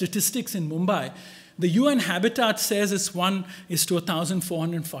the statistics in Mumbai, the UN Habitat says it's 1 is to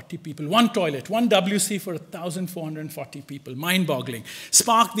 1,440 people. One toilet, one WC for 1,440 people. Mind-boggling.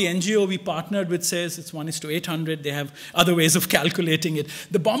 Spark, the NGO we partnered with, says it's 1 is to 800. They have other ways of calculating it.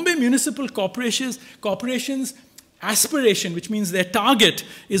 The Bombay Municipal Corporation's aspiration, which means their target,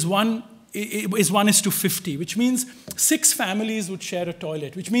 is 1 is to 50, which means 6 families would share a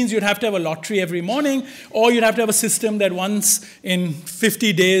toilet, which means you'd have to have a lottery every morning, or you'd have to have a system that once in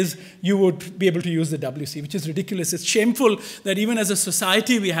 50 days you would be able to use the WC, which is ridiculous. It's shameful that even as a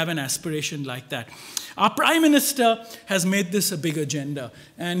society we have an aspiration like that. Our Prime Minister has made this a big agenda,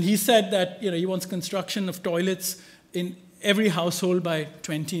 and he said that he wants construction of toilets in every household by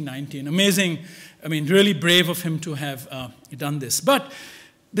 2019. Amazing, I mean, really brave of him to have done this. But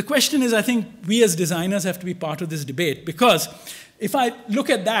the question is, I think we as designers have to be part of this debate, because if I look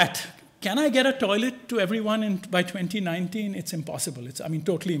at that, can I get a toilet to everyone by 2019? It's impossible. It's, I mean,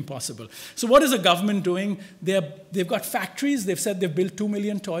 totally impossible. So what is the government doing? They've got factories. They've said they've built 2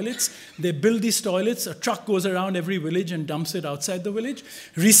 million toilets. They build these toilets. A truck goes around every village and dumps it outside the village.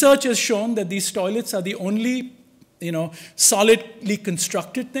 Research has shown that these toilets are the only solidly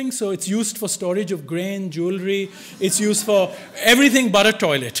constructed thing. So it's used for storage of grain, jewelry. It's used for everything but a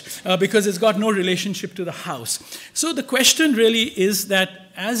toilet because it's got no relationship to the house. So the question really is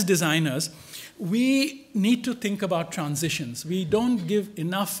that as designers, we need to think about transitions. We don't give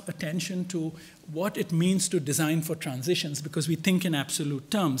enough attention to what it means to design for transitions because we think in absolute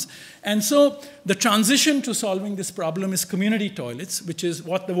terms. And so the transition to solving this problem is community toilets, which is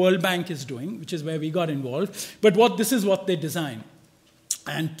what the World Bank is doing, which is where we got involved. But this is what they design.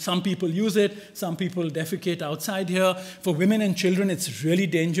 And some people use it, some people defecate outside here. For women and children, it's really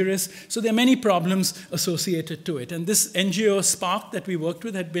dangerous. So there are many problems associated to it. And this NGO, Spark, that we worked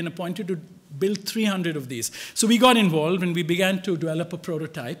with had been appointed to build 300 of these. So we got involved and we began to develop a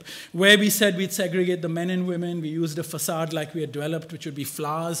prototype where we said we'd segregate the men and women. We used a facade like we had developed, which would be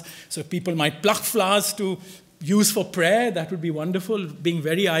flowers. So people might pluck flowers to use for prayer. That would be wonderful, being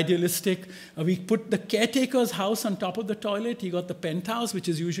very idealistic. We put the caretaker's house on top of the toilet. He got the penthouse, which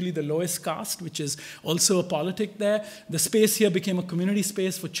is usually the lowest caste, which is also a politic there. The space here became a community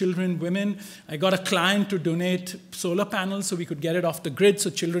space for children, women. I got a client to donate solar panels so we could get it off the grid so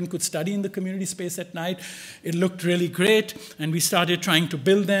children could study in the community space at night. It looked really great, and we started trying to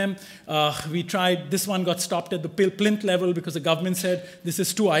build them. We tried, this one got stopped at the plinth level because the government said, this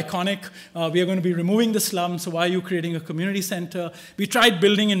is too iconic. We are going to be removing the slums, so why are you creating a community center? We tried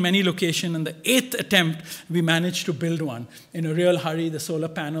building in many locations, and the 8th attempt, we managed to build one in a real hurry, the solar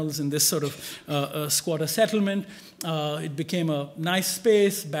panels in this sort of squatter settlement. It became a nice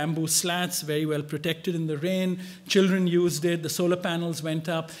space, bamboo slats, very well protected in the rain. Children used it, the solar panels went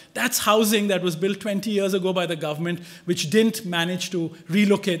up. That's housing that was built 20 years ago by the government, which didn't manage to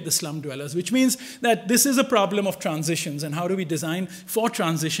relocate the slum dwellers, which means that this is a problem of transitions, and how do we design for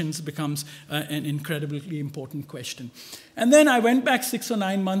transitions becomes an incredibly important question. And then I went back 6 or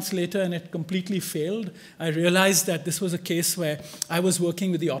 9 months later, and it completely failed. I realized that this was a case where I was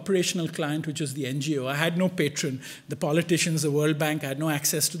working with the operational client, which was the NGO. I had no patron. The politicians, the World Bank, I had no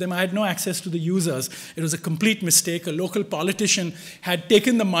access to them. I had no access to the users. It was a complete mistake. A local politician had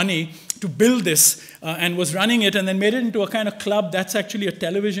taken the money, to build this and was running it, and then made it into a kind of club. That's actually a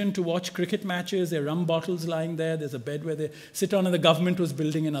television to watch cricket matches. There are rum bottles lying there. There's a bed where they sit on, and the government was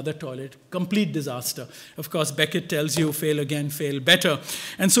building another toilet. Complete disaster. Of course, Beckett tells you, fail again, fail better.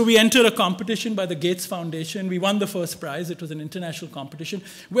 And so we entered a competition by the Gates Foundation. We won the first prize. It was an international competition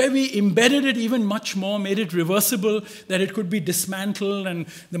where we embedded it even much more, made it reversible, that it could be dismantled and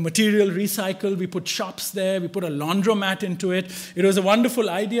the material recycled. We put shops there. We put a laundromat into it. It was a wonderful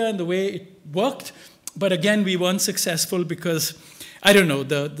idea and the way it worked. But again, we weren't successful because, I don't know,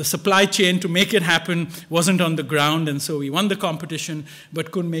 the supply chain to make it happen wasn't on the ground. And so we won the competition,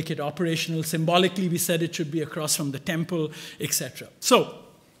 but couldn't make it operational. Symbolically, we said it should be across from the temple, etc. So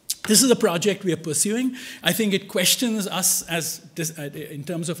this is a project we are pursuing. I think it questions us in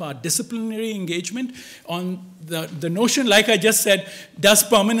terms of our disciplinary engagement on the notion, like I just said, does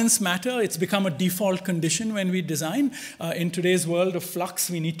permanence matter? It's become a default condition when we design. In today's world of flux,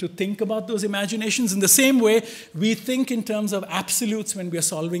 we need to think about those imaginations. In the same way, we think in terms of absolutes when we are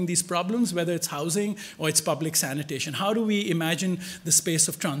solving these problems, whether it's housing or it's public sanitation. How do we imagine the space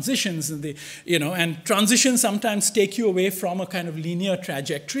of transitions? And transitions sometimes take you away from a kind of linear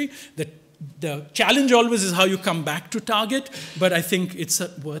trajectory. The challenge always is how you come back to target, but I think it's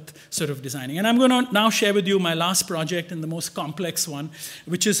worth sort of designing. And I'm going to now share with you my last project and the most complex one,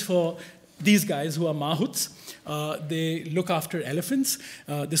 which is for these guys who are mahouts. They look after elephants.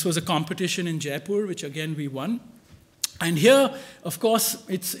 This was a competition in Jaipur, which again we won. And here, of course,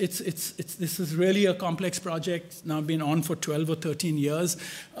 this is really a complex project, now been on for 12 or 13 years.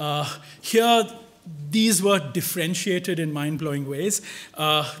 Here, these were differentiated in mind-blowing ways.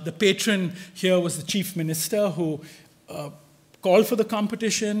 The patron here was the chief minister who called for the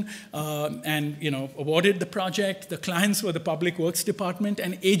competition and awarded the project. The clients were the Public Works Department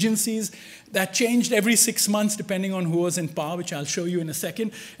and agencies that changed every 6 months depending on who was in power, which I'll show you in a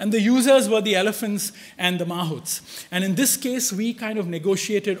second. And the users were the elephants and the mahouts. And in this case, we kind of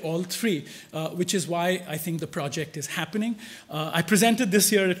negotiated all three, which is why I think the project is happening. I presented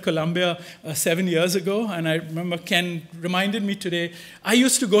this year at Columbia 7 years ago, and I remember Ken reminded me today, I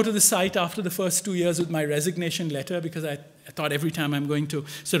used to go to the site after the first 2 years with my resignation letter because I thought every time I'm going to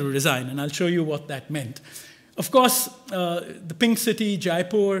sort of resign, and I'll show you what that meant. Of course, the Pink City,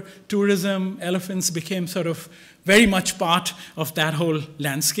 Jaipur, tourism, elephants became sort of very much part of that whole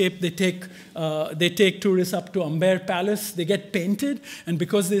landscape. They take tourists up to Amber Palace. They get painted, and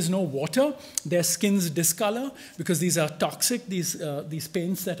because there's no water, their skins discolor because these are toxic. These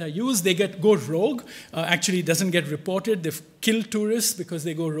paints that are used, they go rogue. Actually, it doesn't get reported. They've killed tourists because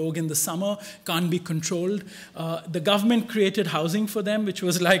they go rogue in the summer. Can't be controlled. The government created housing for them, which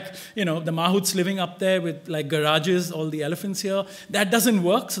was like the mahouts living up there with like garages. All the elephants here. That doesn't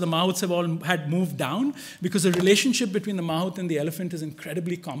work. So the mahouts have all had moved down because the relationship between the mahout and the elephant is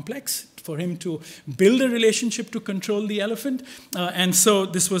incredibly complex for him to build a relationship to control the elephant. And so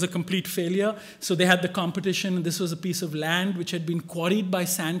this was a complete failure. So they had the competition, and this was a piece of land which had been quarried by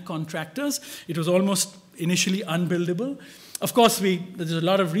sand contractors. It was almost initially unbuildable. Of course, there's a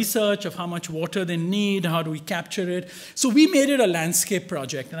lot of research of how much water they need, how do we capture it. So we made it a landscape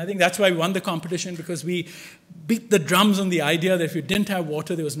project. And I think that's why we won the competition, because we beat the drums on the idea that if you didn't have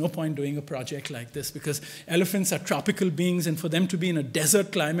water, there was no point doing a project like this, because elephants are tropical beings, and for them to be in a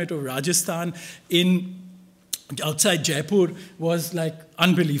desert climate of Rajasthan outside Jaipur was like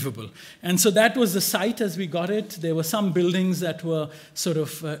unbelievable. And so that was the site as we got it. There were some buildings that were sort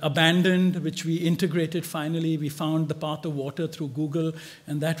of abandoned, which we integrated finally. We found the path of water through Google,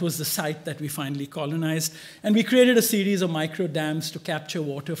 and that was the site that we finally colonized. And we created a series of micro dams to capture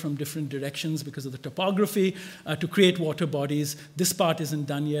water from different directions because of the topography, to create water bodies. This part isn't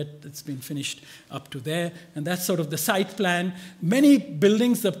done yet. It's been finished up to there. And that's sort of the site plan. Many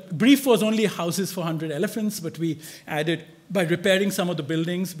buildings, the brief was only houses for 100 elephants, but we added, by repairing some of the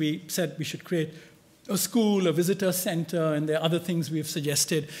buildings, we said we should create a school, a visitor center, and there are other things we have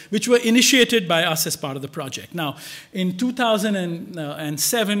suggested, which were initiated by us as part of the project. Now, in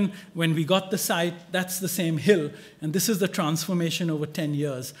 2007, when we got the site, that's the same hill, and this is the transformation over 10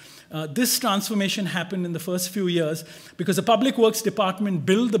 years. This transformation happened in the first few years because the Public Works Department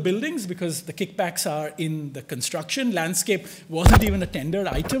built the buildings because the kickbacks are in the construction. Landscape wasn't even a tendered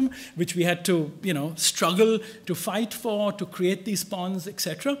item, which we had to, struggle to fight for, to create these ponds,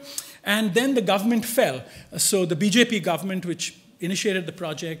 etc. And then the government fell. So the BJP government, which initiated the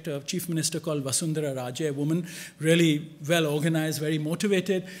project, a chief minister called Vasundhara Raje, a woman really well organized, very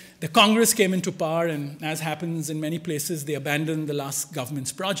motivated. The Congress came into power, and as happens in many places, they abandoned the last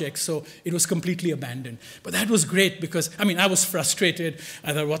government's project, so it was completely abandoned. But that was great because, I was frustrated.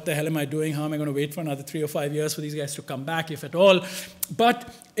 I thought, what the hell am I doing? How am I going to wait for another 3 or 5 years for these guys to come back, if at all?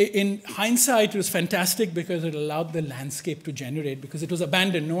 But in hindsight, it was fantastic because it allowed the landscape to generate, because it was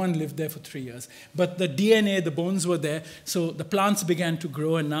abandoned. No one lived there for 3 years. But the DNA, the bones were there, so the plants began to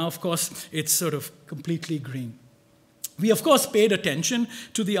grow, and now, of course, it's sort of completely green. We, of course, paid attention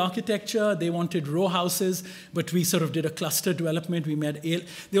to the architecture. They wanted row houses, but we sort of did a cluster development. We made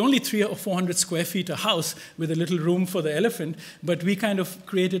they're only 300 or 400 square feet a house with a little room for the elephant, but we kind of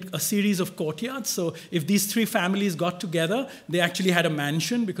created a series of courtyards. So if these 3 families got together, they actually had a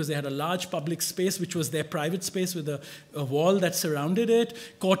mansion because they had a large public space, which was their private space with a wall that surrounded it.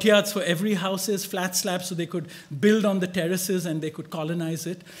 Courtyards for every houses, flat slabs, so they could build on the terraces and they could colonize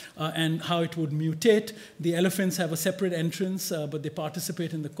it, and how it would mutate. The elephants have a separate entrance, but they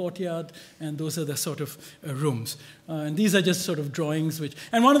participate in the courtyard, and those are the sort of rooms. And these are just sort of drawings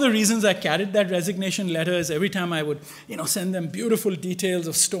and one of the reasons I carried that resignation letter is every time I would, send them beautiful details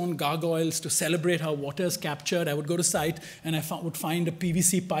of stone gargoyles to celebrate how water is captured, I would go to site and I would find a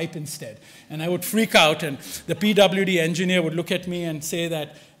PVC pipe instead. And I would freak out, and the PWD engineer would look at me and say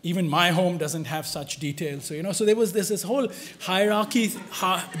that even my home doesn't have such details. So, there was this whole hierarchy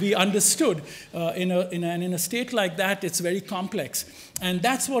we understood. In a state like that, it's very complex. And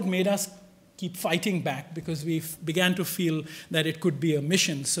that's what made us keep fighting back, because we began to feel that it could be a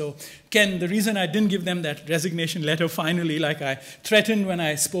mission. So, Ken, the reason I didn't give them that resignation letter finally, like I threatened when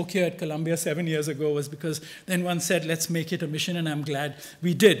I spoke here at Columbia 7 years ago, was because then one said, let's make it a mission, and I'm glad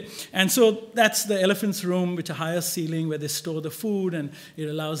we did. And so that's the elephant's room, with a higher ceiling where they store the food, and it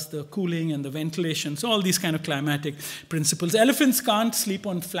allows the cooling and the ventilation. So all these kind of climatic principles. Elephants can't sleep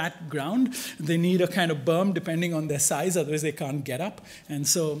on flat ground. They need a kind of berm depending on their size, otherwise they can't get up. And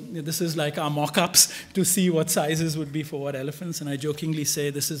so this is like our mock-ups to see what sizes would be for what elephants. And I jokingly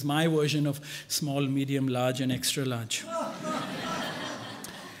say this is my version of small, medium, large, and extra large.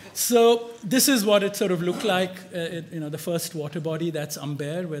 So this is what it sort of looked like, the first water body, that's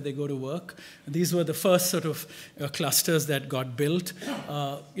Amber, where they go to work. These were the first sort of clusters that got built,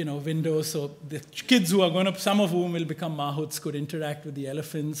 windows. So the kids who are going to, some of whom will become mahouts, could interact with the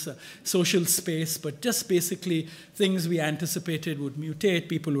elephants, social space, but just basically things we anticipated would mutate.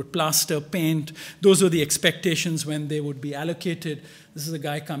 People would plaster, paint. Those were the expectations when they would be allocated. This is a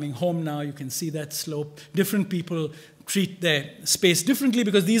guy coming home now. You can see that slope. Different people treat their space differently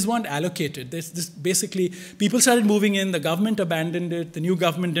because these weren't allocated. Basically, people started moving in, the government abandoned it, the new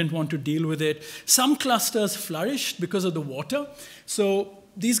government didn't want to deal with it. Some clusters flourished because of the water. So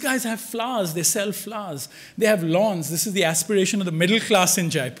these guys have flowers, they sell flowers. They have lawns. This is the aspiration of the middle class in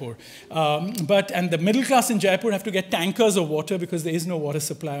Jaipur. And the middle class in Jaipur have to get tankers of water because there is no water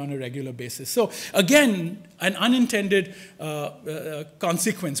supply on a regular basis. So again, an unintended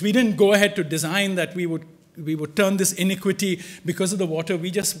consequence. We didn't go ahead to design that we would turn this inequity because of the water. We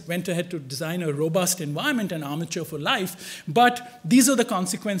just went ahead to design a robust environment and armature for life. But these are the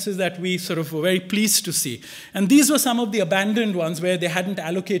consequences that we sort of were very pleased to see. And these were some of the abandoned ones where they hadn't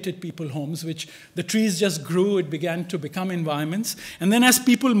allocated people homes, which the trees just grew. It began to become environments. And then as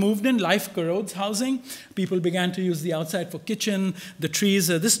people moved in, life corrodes housing. People began to use the outside for kitchen, the trees.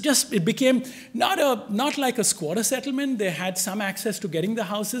 It became not like a squatter settlement. They had some access to getting the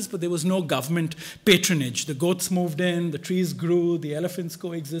houses, but there was no government patronage. The goats moved in, the trees grew, the elephants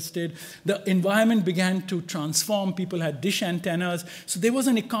coexisted. The environment began to transform. People had dish antennas. So there was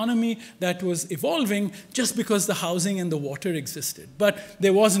an economy that was evolving just because the housing and the water existed. But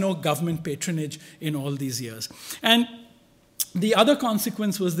there was no government patronage in all these years. And the other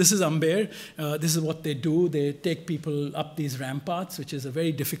consequence was, this is Amber. This is what they do. They take people up these ramparts, which is a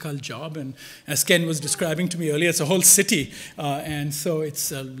very difficult job. And as Ken was describing to me earlier, it's a whole city. And so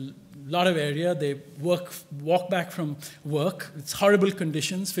it's a lot of area. They walk back from work. It's horrible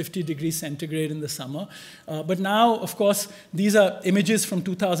conditions, 50 degrees centigrade in the summer. But now, of course, these are images from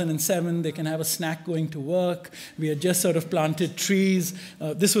 2007. They can have a snack going to work. We had just sort of planted trees.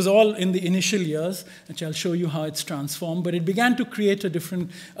 This was all in the initial years, which I'll show you how it's transformed. But it began to create a different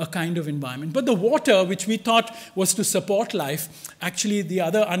kind of environment. But the water, which we thought was to support life, actually the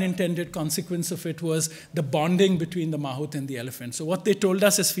other unintended consequence of it was the bonding between the mahout and the elephant. So what they told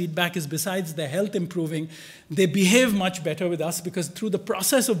us as feedback is, besides their health improving, they behave much better with us because through the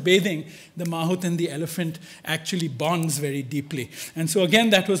process of bathing, the mahout and the elephant actually bonds very deeply. And so again,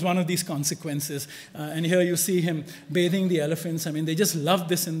 that was one of these consequences. And here you see him bathing the elephants. I mean, they just love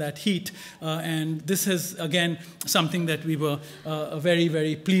this in that heat. And this is, again, something that we were very,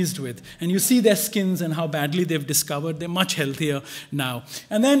 very pleased with. And you see their skins and how badly they've discovered. They're much healthier now.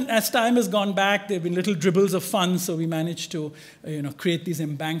 And then as time has gone back, there have been little dribbles of fun. So we managed to create these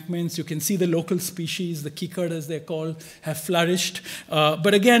embankments. You can see the local species, the kikar as they're called, have flourished.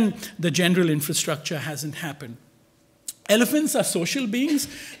 But again, the general infrastructure hasn't happened. Elephants are social beings.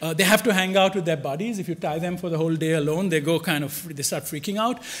 They have to hang out with their buddies. If you tie them for the whole day alone, they start freaking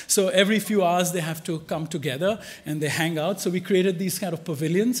out. So every few hours, they have to come together and they hang out. So we created these kind of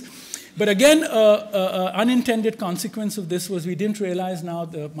pavilions. But again, unintended consequence of this was we didn't realize now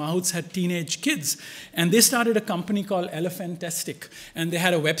the mahouts had teenage kids. And they started a company called Elephantastic. And they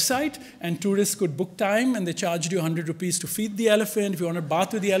had a website, and tourists could book time, and they charged you 100 rupees to feed the elephant. If you want to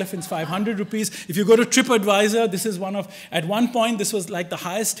bath with the elephants, 500 rupees. If you go to TripAdvisor, this is at one point, this was like the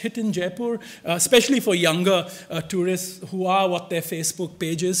highest hit in Jaipur, especially for younger tourists who are what their Facebook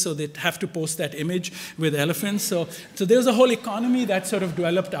page is, so they have to post that image with elephants. So there's a whole economy that sort of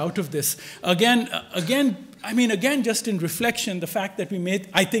developed out of this. Again, just in reflection, the fact that we made,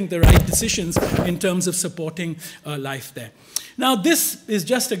 I think, the right decisions in terms of supporting life there. Now, this is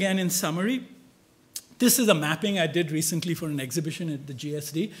just, again, in summary. This is a mapping I did recently for an exhibition at the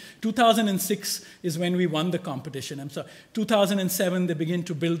GSD. 2006 is when we won the competition. 2007, they begin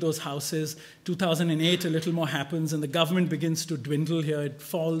to build those houses. 2008, a little more happens, and the government begins to dwindle here. It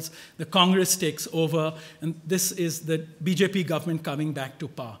falls. The Congress takes over, and this is the BJP government coming back to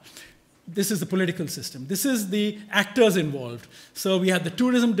power. This is the political system. This is the actors involved. So we had the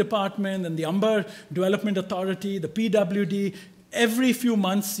tourism department and the Amber Development Authority, the PWD. Every few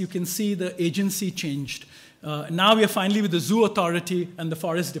months, you can see the agency changed. Now we are finally with the Zoo Authority and the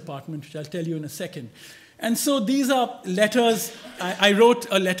Forest Department, which I'll tell you in a second. And so these are letters. I wrote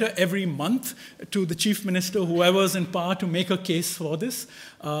a letter every month to the chief minister, whoever's in power, to make a case for this,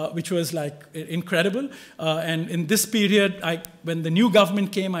 which was like incredible. And in this period, when the new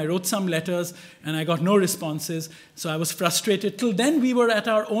government came, I wrote some letters and I got no responses. So I was frustrated. Till then, we were at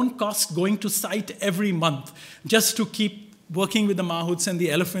our own cost going to site every month just to keep working with the mahouts and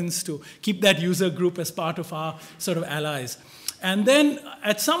the elephants to keep that user group as part of our sort of allies. And then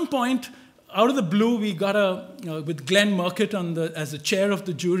at some point, out of the blue, we got with Glenn Murcutt as the chair of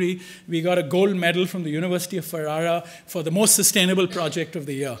the jury, we got a gold medal from the University of Ferrara for the most sustainable project of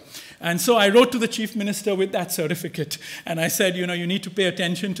the year. And so I wrote to the chief minister with that certificate. And I said, you need to pay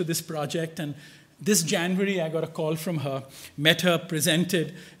attention to this project. And this January, I got a call from her, met her,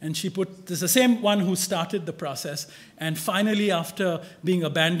 presented, and she put, this is the same one who started the process. And finally, after being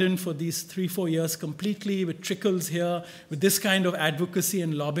abandoned for these 3-4 years completely, with trickles here, with this kind of advocacy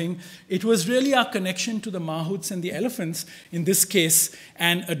and lobbying, it was really our connection to the mahouts and the elephants in this case,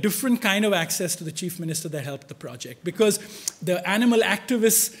 and a different kind of access to the chief minister that helped the project. Because the animal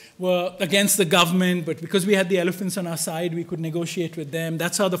activists were against the government, but because we had the elephants on our side, we could negotiate with them.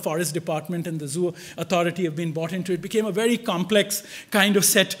 That's how the Forest Department and the Zoo Authority have been bought into. It became a very complex kind of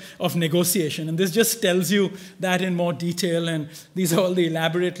set of negotiation. And this just tells you that in more detail, and these are all the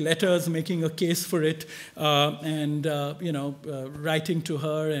elaborate letters making a case for it, writing to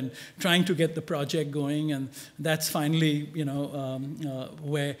her and trying to get the project going, and that's finally,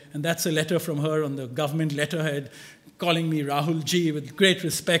 and that's a letter from her on the government letterhead, calling me Rahul Ji with great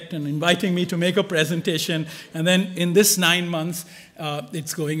respect and inviting me to make a presentation. And then in this 9 months,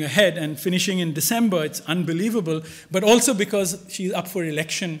 it's going ahead and finishing in December. It's unbelievable, but also because she's up for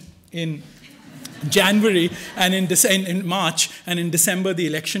election in January and in March, and in December the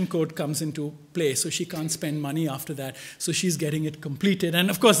election code comes into play, so she can't spend money after that. So she's getting it completed. And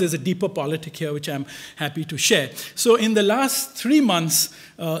of course, there's a deeper politic here, which I'm happy to share. So in the last 3 months,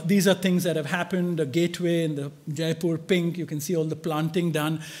 these are things that have happened. The gateway in the Jaipur Pink, you can see all the planting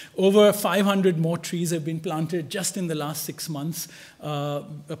done. Over 500 more trees have been planted just in the last 6 months.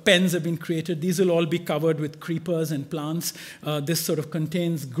 Pens have been created. These will all be covered with creepers and plants. This sort of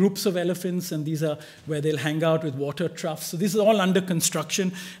contains groups of elephants, and these are where they'll hang out with water troughs. So this is all under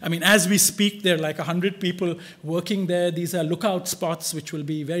construction. I mean, as we speak, there are like 100 people working there. These are lookout spots, which will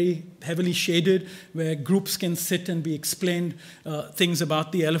be very heavily shaded, where groups can sit and be explained things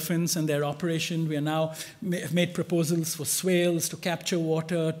about the elephants and their operation. We are now made proposals for swales to capture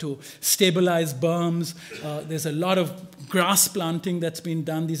water, to stabilize berms. There's a lot of grass planting that's been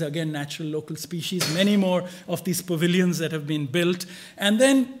done. These are, again, natural local species. Many more of these pavilions that have been built. And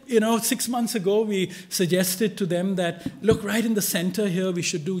then, 6 months ago, we suggested to them that, look, right in the center here, we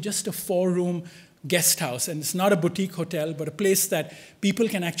should do just a 4-room guest house. And it's not a boutique hotel, but a place that people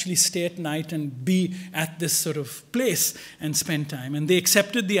can actually stay at night and be at this sort of place and spend time. And they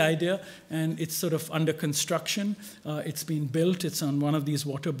accepted the idea, and it's sort of under construction. It's been built. It's on one of these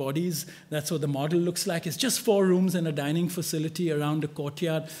water bodies. That's what the model looks like. It's just 4 rooms and a dining facility around a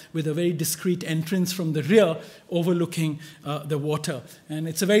courtyard with a very discreet entrance from the rear overlooking the water. And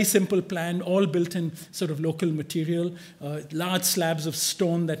it's a very simple plan, all built in sort of local material, large slabs of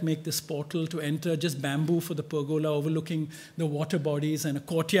stone that make this portal to enter just bamboo for the pergola overlooking the water bodies, and a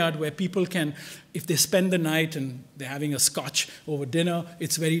courtyard where people can, if they spend the night and they're having a scotch over dinner,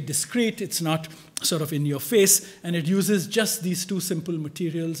 it's very discreet, it's not sort of in your face, and it uses just these two simple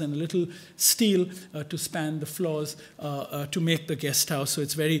materials and a little steel to span the floors to make the guest house, so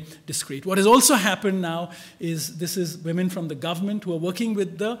it's very discreet. What has also happened now is this is women from the government who are working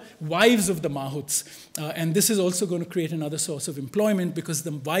with the wives of the mahouts, and this is also going to create another source of employment because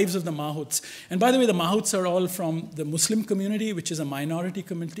the wives of the mahouts, and by the way, the mahouts are all from the Muslim community, which is a minority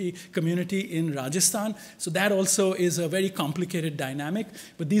community in Rajasthan, so that also is a very complicated dynamic,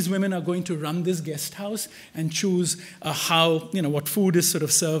 but these women are going to run this guest house and choose how, what food is sort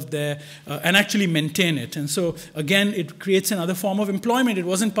of served there and actually maintain it. And so, again, it creates another form of employment. It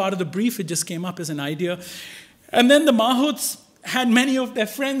wasn't part of the brief, it just came up as an idea. And then the mahouts had many of their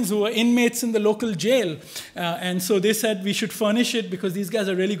friends who were inmates in the local jail. And so they said we should furnish it because these guys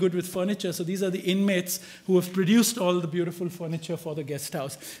are really good with furniture. So these are the inmates who have produced all the beautiful furniture for the guest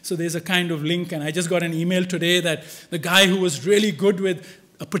house. So there's a kind of link. And I just got an email today that the guy who was really good with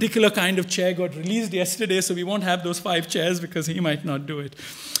a particular kind of chair got released yesterday, so we won't have those 5 chairs because he might not do it.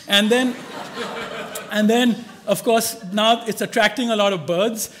 And then, of course, now it's attracting a lot of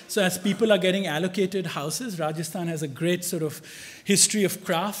birds. So as people are getting allocated houses, Rajasthan has a great sort of history of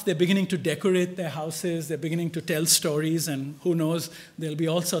craft. They're beginning to decorate their houses. They're beginning to tell stories. And who knows, there'll be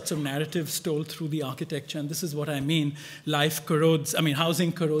all sorts of narratives told through the architecture. And this is what I mean.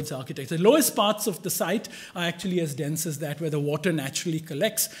 Housing corrodes architecture. The lowest parts of the site are actually as dense as that, where the water naturally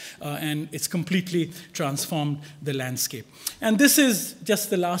collects. And it's completely transformed the landscape. And this is just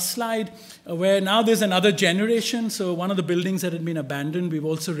the last slide, where now there's another generation. So one of the buildings that had been abandoned, we've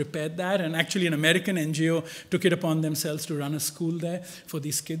also repaired that. And actually an American NGO took it upon themselves to run a school there for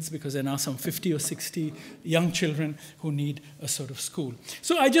these kids, because there are now some 50 or 60 young children who need a sort of school.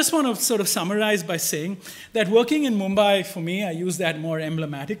 So I just want to sort of summarize by saying that working in Mumbai, for me, I use that more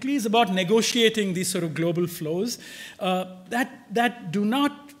emblematically, is about negotiating these sort of global flows that do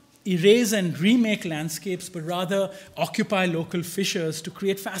not erase and remake landscapes, but rather occupy local fissures to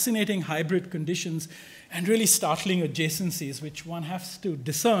create fascinating hybrid conditions and really startling adjacencies, which one has to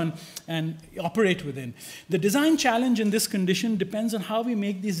discern and operate within. The design challenge in this condition depends on how we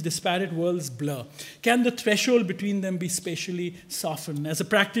make these disparate worlds blur. Can the threshold between them be spatially softened? As a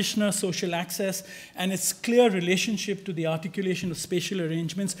practitioner, social access and its clear relationship to the articulation of spatial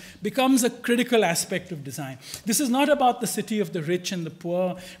arrangements becomes a critical aspect of design. This is not about the city of the rich and the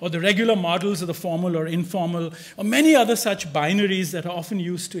poor, or the regular models of the formal or informal, or many other such binaries that are often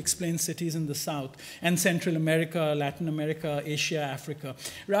used to explain cities in the South and Central America, Latin America, Asia, Africa.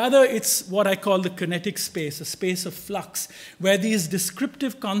 Rather, it's what I call the kinetic space, a space of flux, where these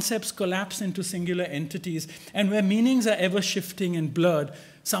descriptive concepts collapse into singular entities and where meanings are ever shifting and blurred,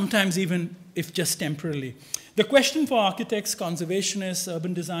 sometimes even if just temporarily. The question for architects, conservationists,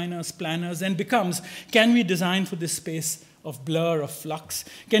 urban designers, planners then becomes, can we design for this space of blur, of flux?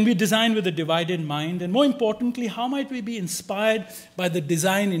 Can we design with a divided mind? And more importantly, how might we be inspired by the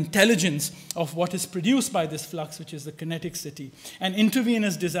design intelligence of what is produced by this flux, which is the kinetic city, and intervene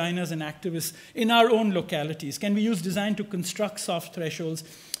as designers and activists in our own localities? Can we use design to construct soft thresholds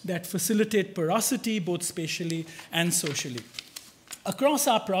that facilitate porosity, both spatially and socially? Across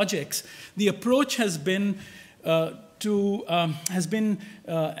our projects, the approach has been to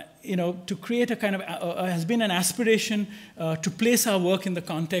create a kind of, has been an aspiration to place our work in the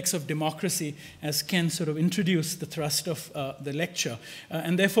context of democracy, as Ken sort of introduced the thrust of the lecture.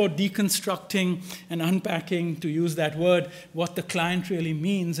 And therefore deconstructing and unpacking, to use that word, what the client really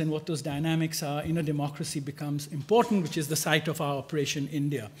means and what those dynamics are in a democracy becomes important, which is the site of our Operation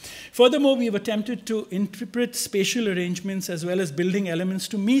India. Furthermore, we have attempted to interpret spatial arrangements as well as building elements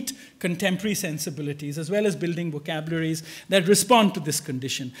to meet contemporary sensibilities, as well as building vocabularies that respond to this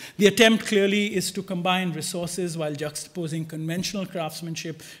condition. The attempt clearly is to combine resources while juxtaposing conventional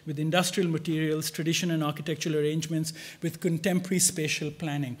craftsmanship with industrial materials, tradition and architectural arrangements with contemporary spatial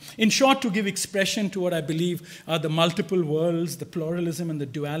planning. In short, to give expression to what I believe are the multiple worlds, the pluralism and the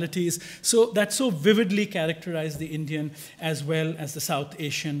dualities, that so vividly characterize the Indian as well as the South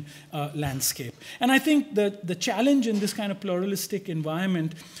Asian landscape. And I think that the challenge in this kind of pluralistic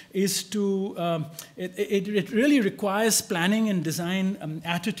environment is to, it really requires planning and design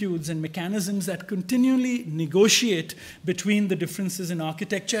attitude attitudes and mechanisms that continually negotiate between the differences in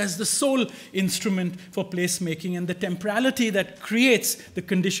architecture as the sole instrument for placemaking, and the temporality that creates the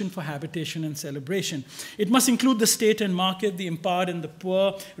condition for habitation and celebration. It must include the state and market, the empowered and the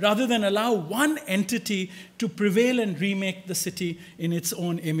poor, rather than allow one entity to prevail and remake the city in its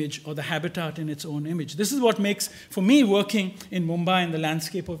own image, or the habitat in its own image. This is what makes, for me, working in Mumbai and the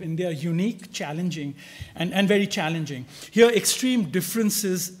landscape of India unique, challenging, and very challenging. Here, extreme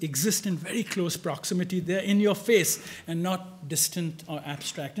differences exist in very close proximity. They're in your face and not distant or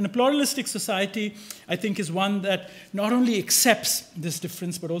abstract. And a pluralistic society, I think, is one that not only accepts this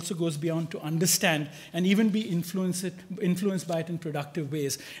difference, but also goes beyond to understand and even be influenced by it in productive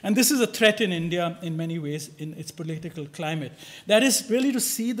ways. And this is a threat in India in many ways in its political climate. That is really to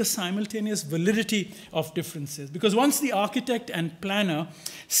see the simultaneous validity of differences. Because once the architect and planner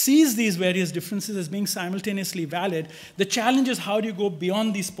sees these various differences as being simultaneously valid, the challenge is how do you go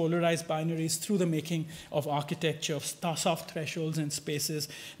beyond these polarized binaries through the making of architecture, of soft thresholds and spaces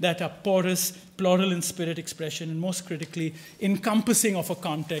that are porous, plural in spirit expression, and most critically, encompassing of a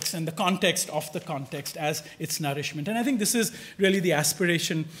context and the context of the context as its nourishment. And I think this is really the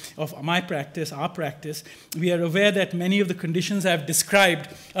aspiration of my practice, our practice. We are aware that many of the conditions I've described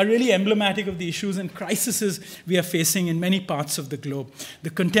are really emblematic of the issues and crises we are facing in many parts of the globe. The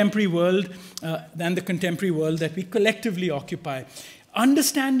contemporary world and the contemporary world that we collectively occupy.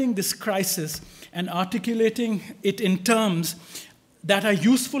 Understanding this crisis and articulating it in terms that are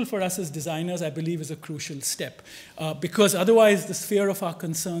useful for us as designers, I believe, is a crucial step. Because otherwise, the sphere of our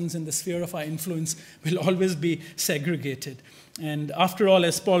concerns and the sphere of our influence will always be segregated. And after all,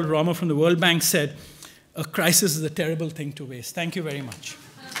 as Paul Romer from the World Bank said, a crisis is a terrible thing to waste. Thank you very much.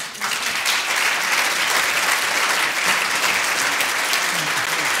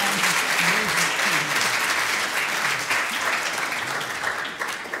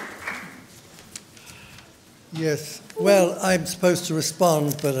 Yes, well, I'm supposed to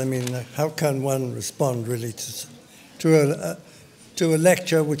respond, but I mean, how can one respond really to a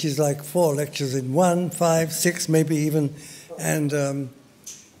lecture which is like 4 lectures in 1, 5, 6, maybe even, and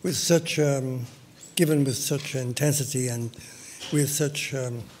with such given with such intensity and with such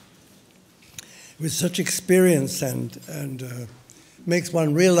experience, and makes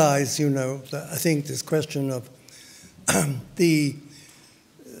one realize, you know, that I think this question of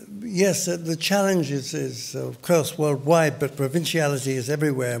yes, the challenge is of course worldwide, but provinciality is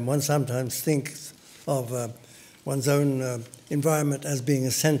everywhere, and one sometimes thinks of one's own environment as being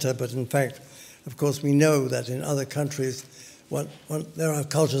a center, but in fact, of course, we know that in other countries, there are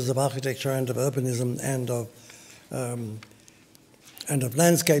cultures of architecture and of urbanism and of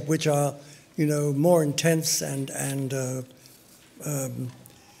landscape which are, you know, more intense and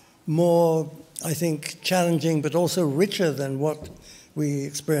more, I think, challenging, but also richer than what we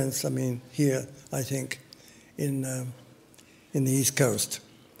experience, I mean, here, I think, in the East Coast.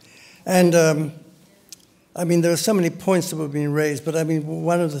 And, I mean, there are so many points that were being raised, but I mean,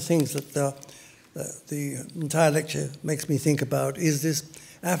 one of the things that the entire lecture makes me think about is this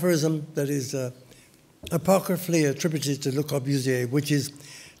aphorism that is apocryphally attributed to Le Corbusier, which is,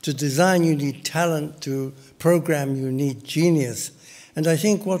 to design you need talent, to program you need genius. And I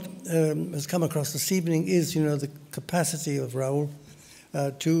think what has come across this evening is, you know, the capacity of Rahul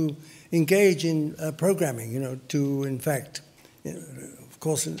to engage in programming, you know, to, in fact, you know, of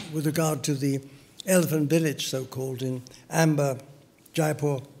course, with regard to the elephant village, so-called, in Amber,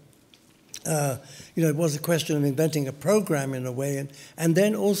 Jaipur, you know, it was a question of inventing a program in a way, and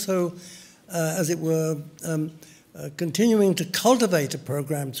then also, as it were, continuing to cultivate a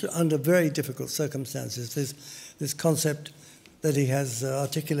program under very difficult circumstances. This concept that he has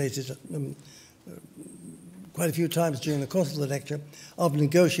articulated quite a few times during the course of the lecture, of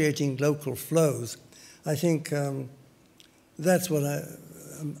negotiating local flows. I think that's what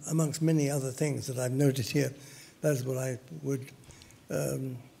amongst many other things that I've noted here, that's what I would,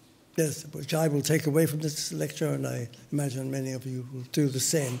 yes, which I will take away from this lecture, and I imagine many of you will do the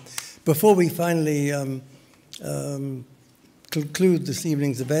same. Before we finally conclude this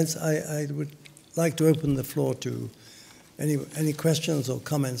evening's events, I would like to open the floor to any questions or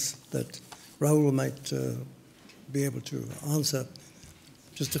comments that Rahul might be able to answer.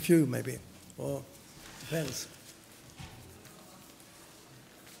 Just a few, maybe, or depends.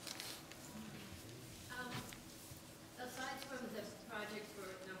 Aside from the project for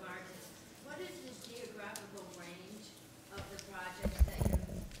Novartis, what is the geographical range of the projects that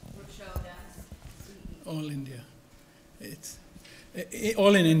you showed us? All India. It's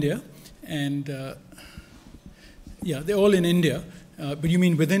all in India, and yeah, they're all in India. But you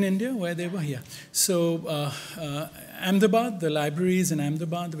mean within India, where they were? Yeah. So, Ahmedabad, the libraries in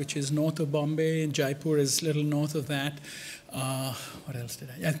Ahmedabad, which is north of Bombay, and Jaipur is a little north of that. What else did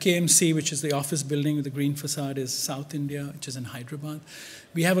I? Yeah, KMC, which is the office building with the green facade, is South India, which is in Hyderabad.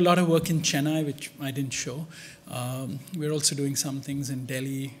 We have a lot of work in Chennai, which I didn't show. We're also doing some things in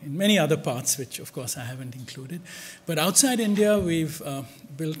Delhi, in many other parts, which of course I haven't included. But outside India, we've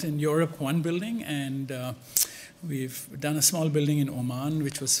built in Europe one building, and we've done a small building in Oman,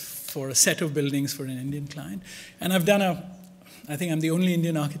 which was for a set of buildings for an Indian client. And I've done I think I'm the only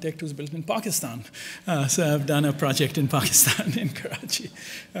Indian architect who's built in Pakistan. So I've done a project in Pakistan, in Karachi,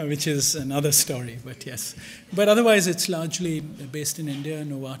 which is another story, but yes. But otherwise, it's largely based in India,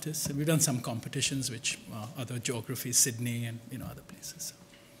 Novartis. And we've done some competitions, which other geographies, Sydney and other places.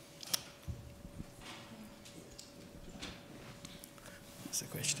 There's a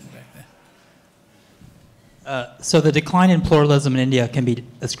question back there. So the decline in pluralism in India can be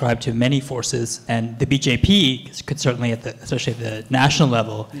ascribed to many forces, and the BJP could certainly, especially at the national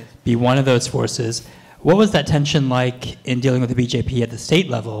level, be one of those forces. What was that tension like in dealing with the BJP at the state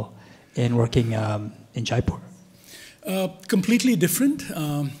level in working in Jaipur? Completely different,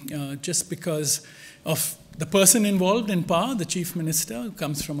 just because of the person involved in power, the chief minister, who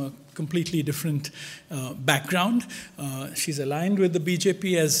comes from a completely different background. She's aligned with the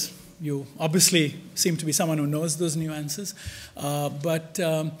BJP, as you obviously seem to be someone who knows those nuances.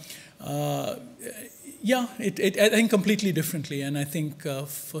 Yeah, I think completely differently. And I think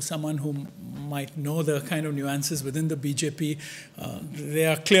for someone who might know the kind of nuances within the BJP,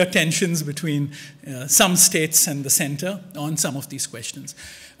 there are clear tensions between some states and the center on some of these questions.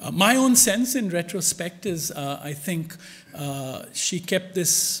 My own sense in retrospect is I think she kept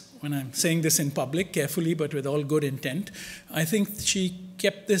this, when I'm saying this in public, carefully but with all good intent, I think she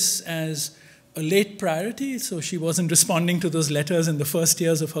kept this as a late priority, so she wasn't responding to those letters in the first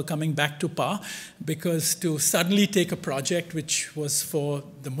years of her coming back to power, because to suddenly take a project which was for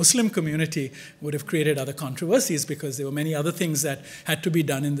the Muslim community would have created other controversies, because there were many other things that had to be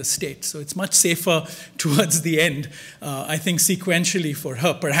done in the state. So it's much safer towards the end, I think sequentially for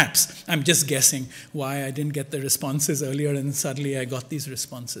her, perhaps. I'm just guessing why I didn't get the responses earlier and suddenly I got these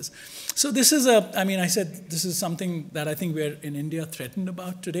responses. So this is I said this is something that I think we're in India threatened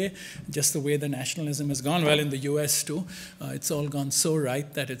about today, just the way the nationalism has gone. Well, in the US too, it's all gone so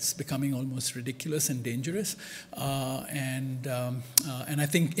right that it's becoming almost ridiculous and dangerous. And I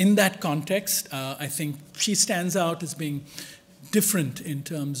think in that context, I think she stands out as being different in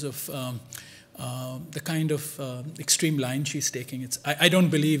terms of the kind of extreme line she's taking. I don't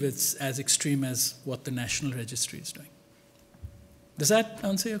believe it's as extreme as what the National Registry is doing. Does that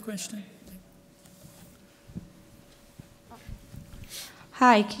answer your question?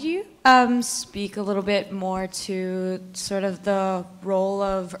 Hi, could you speak a little bit more to sort of the role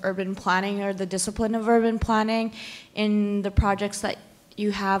of urban planning or the discipline of urban planning in the projects that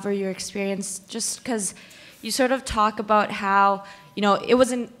you have or your experience? Just because you sort of talk about how, it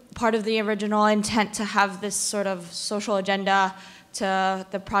wasn't part of the original intent to have this sort of social agenda to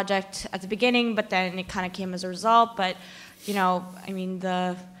the project at the beginning, but then it kind of came as a result. But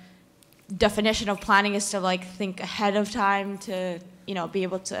the definition of planning is to think ahead of time to, be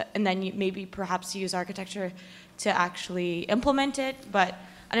able to, and then maybe perhaps use architecture to actually implement it. But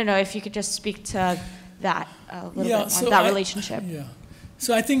I don't know if you could just speak to that a little bit more, so that relationship. Yeah.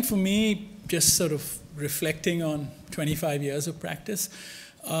 So I think for me, just sort of reflecting on 25 years of practice,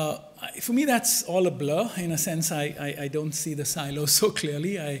 for me, that's all a blur. In a sense, I don't see the silos so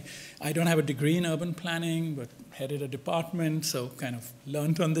clearly. I don't have a degree in urban planning, but headed a department, so kind of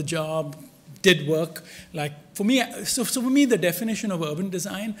learned on the job, did work. For me, so for me, the definition of urban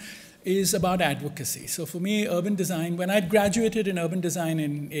design is about advocacy. So for me, urban design, when I graduated in urban design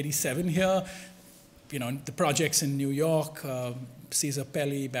in '87 here, the projects in New York, Caesar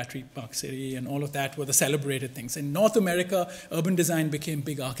Pelli, Battery Park City, and all of that were the celebrated things. In North America, urban design became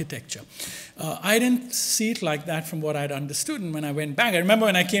big architecture. I didn't see it like that from what I'd understood. And when I went back, I remember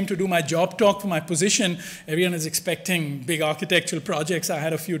when I came to do my job talk for my position, everyone was expecting big architectural projects. I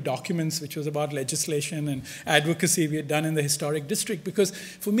had a few documents which was about legislation and advocacy we had done in the historic district. Because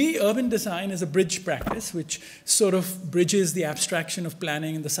for me, urban design is a bridge practice which sort of bridges the abstraction of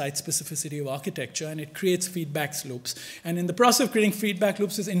planning and the site specificity of architecture, and it creates feedback loops. And in the process of creating feedback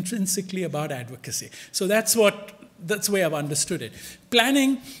loops is intrinsically about advocacy. So that's the way I've understood it.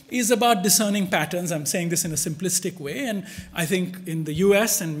 planning is about discerning patterns. I'm saying this in a simplistic way, and I think in the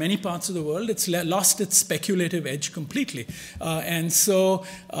US and many parts of the world, it's lost its speculative edge completely. And so,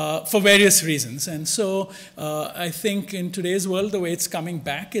 for various reasons. And so, I think in today's world, the way it's coming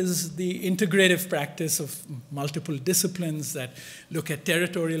back is the integrative practice of multiple disciplines that look at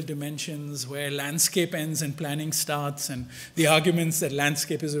territorial dimensions, where landscape ends and planning starts, and the arguments that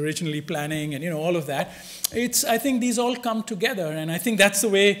landscape is originally planning, and all of that. I think these all come together, and I think that's the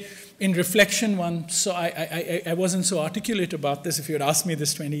way, in reflection, I wasn't so articulate about this if you had asked me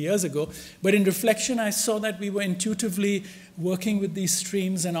this 20 years ago, but in reflection I saw that we were intuitively working with these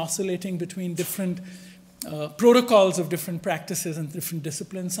streams and oscillating between different protocols of different practices and different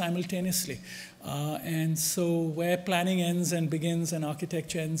disciplines simultaneously. And so where planning ends and begins and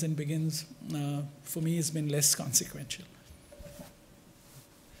architecture ends and begins, for me, has been less consequential.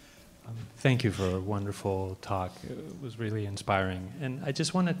 Thank you for a wonderful talk. It was really inspiring. And I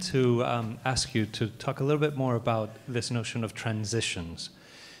just wanted to ask you to talk a little bit more about this notion of transitions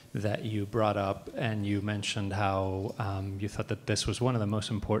that you brought up, and you mentioned how you thought that this was one of the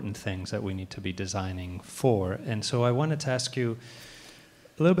most important things that we need to be designing for. And so I wanted to ask you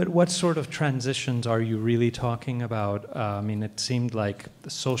a little bit, what sort of transitions are you really talking about? I mean, it seemed like the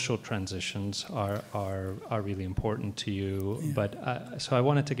social transitions are really important to you, yeah. But so I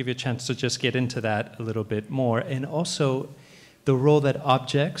wanted to give you a chance to just get into that a little bit more, and also the role that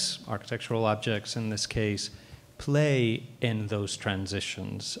objects, architectural objects in this case, play in those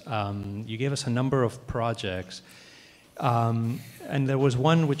transitions. You gave us a number of projects, and there was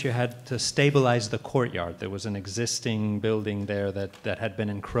one which you had to stabilize the courtyard. There was an existing building there that had been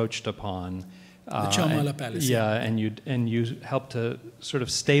encroached upon. The Chaumala Palace. Yeah, and you helped to sort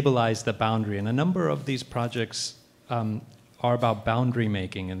of stabilize the boundary. And a number of these projects are about boundary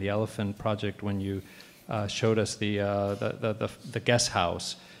making. And the Elephant project, when you showed us the guest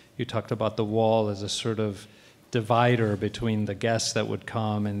house, you talked about the wall as a sort of divider between the guests that would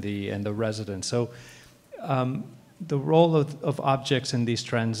come and the residents. So the role of objects in these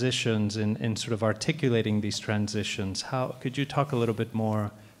transitions, in sort of articulating these transitions, how could you talk a little bit more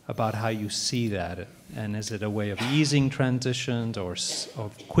about how you see that? And is it a way of easing transitions or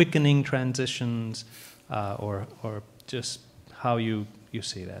of quickening transitions, or just how you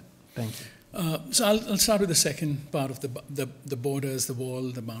see that? Thank you. So I'll start with the second part of the borders, the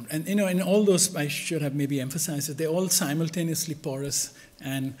wall, the bound. And in all those, I should have maybe emphasized that they're all simultaneously porous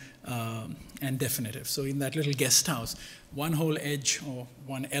and definitive. So in that little guest house, one whole edge or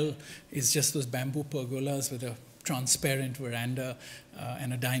one L is just those bamboo pergolas with a transparent veranda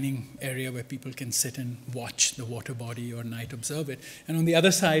and a dining area where people can sit and watch the water body or night observe it. And on the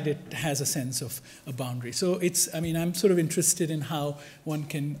other side, it has a sense of a boundary. So I'm sort of interested in how one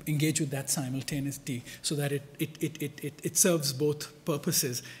can engage with that simultaneity so that it serves both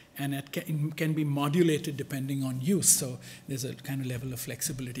purposes, and it can be modulated depending on use. So there's a kind of level of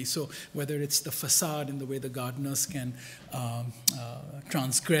flexibility. So whether it's the facade in the way the gardeners can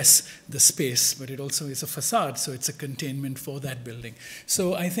transgress the space, but it also is a facade, so it's a containment for that building.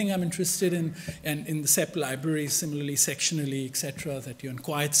 So I think I'm interested in the CEP library, similarly sectionally, etc., that you're in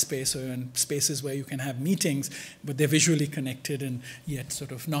quiet space or in spaces where you can have meetings, but they're visually connected and yet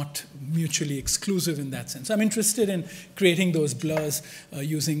sort of not mutually exclusive in that sense. So I'm interested in creating those blurs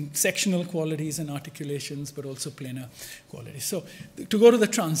using sectional qualities and articulations, but also planar qualities. So to go to the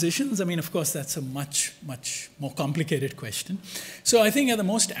transitions, I mean, of course, that's a much, much more complicated question. So I think at the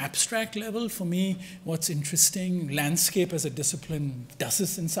most abstract level, for me, what's interesting, landscape as a discipline does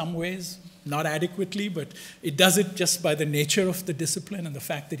this in some ways, not adequately, but it does it just by the nature of the discipline and the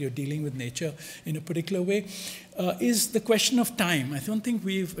fact that you're dealing with nature in a particular way, is the question of time. I don't think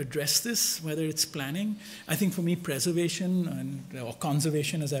we've addressed this, whether it's planning. I think for me, preservation or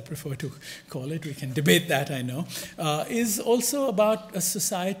conservation, as I prefer to call it, we can debate that, I know, is also about a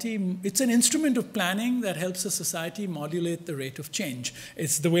society. It's an instrument of planning that helps a society modulate the rate of change.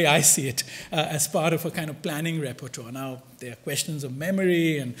 It's the way I see it as part of a kind of planning repertoire. Now, there are questions of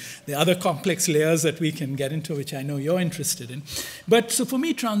memory and there are other complex layers that we can get into, which I know you're interested in. But so for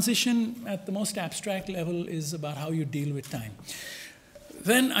me, transition at the most abstract level is about how you deal with time.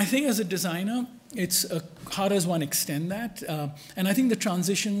 Then I think as a designer, it's how does one extend that? And I think the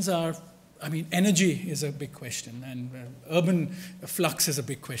transitions are, I mean, energy is a big question, and urban flux is a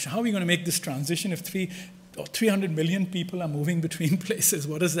big question. How are we going to make this transition if 300 million people are moving between places.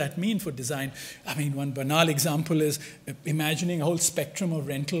 What does that mean for design? I mean, one banal example is imagining a whole spectrum of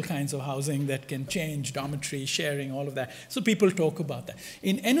rental kinds of housing that can change, dormitory, sharing, all of that. So people talk about that.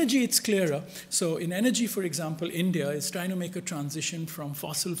 In energy, it's clearer. So in energy, for example, India is trying to make a transition from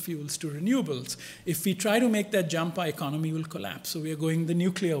fossil fuels to renewables. If we try to make that jump, our economy will collapse. So we are going the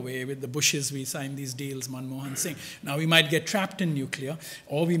nuclear way. With the Bushes, we signed these deals, Manmohan Singh. Now we might get trapped in nuclear,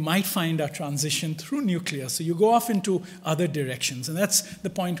 or we might find our transition through nuclear. So you go off into other directions. And that's the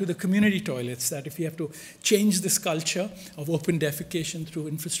point with the community toilets, that if you have to change this culture of open defecation through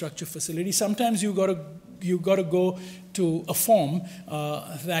infrastructure facilities, sometimes you've got to go to a form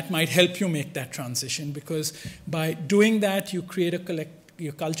that might help you make that transition, because by doing that, you create a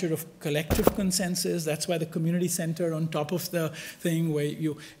culture of collective consensus. That's why the community center on top of the thing where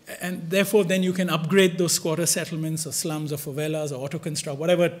and therefore then you can upgrade those squatter settlements or slums or favelas or auto-construct,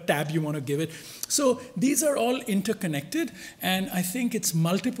 whatever tab you want to give it. So these are all interconnected, and I think it's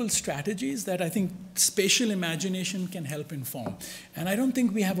multiple strategies that I think spatial imagination can help inform. And I don't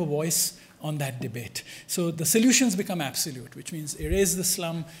think we have a voice on that debate. So the solutions become absolute, which means erase the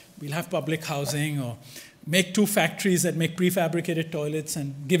slum, we'll have public housing, or make 2 factories that make prefabricated toilets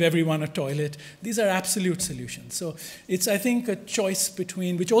and give everyone a toilet. These are absolute solutions. So it's, I think, a choice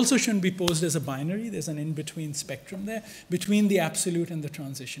between, which also shouldn't be posed as a binary. There's an in-between spectrum there, between the absolute and the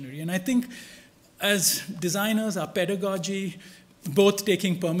transitionary. And I think as designers, our pedagogy, both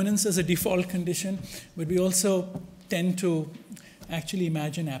taking permanence as a default condition, but we also tend to actually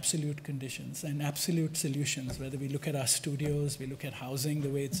imagine absolute conditions and absolute solutions, whether we look at our studios, we look at housing, the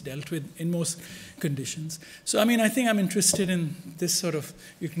way it's dealt with in most conditions. So, I mean, I think I'm interested in this sort of,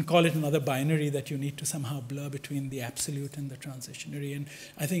 you can call it another binary that you need to somehow blur between the absolute and the transitionary. And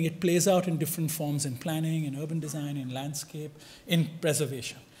I think it plays out in different forms in planning, in urban design, in landscape, in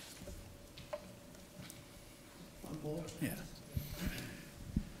preservation. Yeah.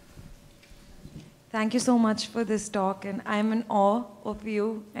 Thank you so much for this talk, and I'm in awe of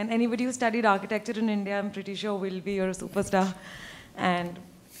you. And anybody who studied architecture in India, I'm pretty sure will be your superstar. And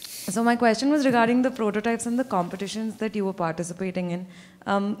so my question was regarding the prototypes and the competitions that you were participating in.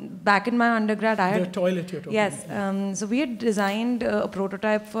 Back in my undergrad, I had... The toilet you're talking about. Yes. So we had designed a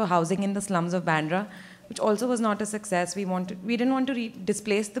prototype for housing in the slums of Bandra, which also was not a success. We didn't want to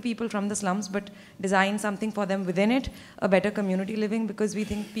displace the people from the slums, but design something for them within it, a better community living, because we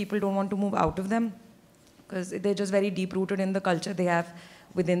think people don't want to move out of them, because they're just very deep-rooted in the culture they have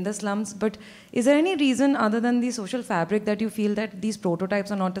within the slums. But is there any reason other than the social fabric that you feel that these prototypes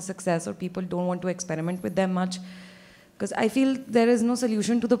are not a success, or people don't want to experiment with them much? Because I feel there is no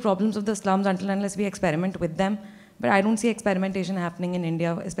solution to the problems of the slums unless we experiment with them. But I don't see experimentation happening in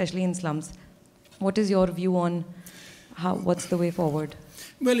India, especially in slums. What is your view on what's the way forward?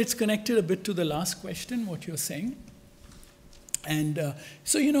 Well, it's connected a bit to the last question, what you're saying. And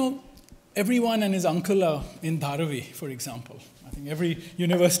so, you know, everyone and his uncle are in Dharavi, for example. I think every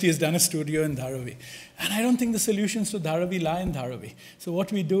university has done a studio in Dharavi. And I don't think the solutions to Dharavi lie in Dharavi. So what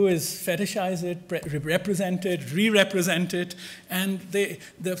we do is fetishize it, represent it, re-represent it. And the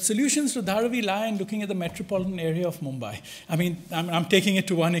solutions to Dharavi lie in looking at the metropolitan area of Mumbai. I mean, I'm taking it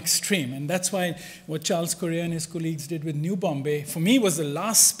to one extreme. And that's why what Charles Correa and his colleagues did with New Bombay, for me, was the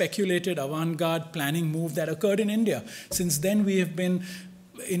last speculated avant-garde planning move that occurred in India. Since then, we have been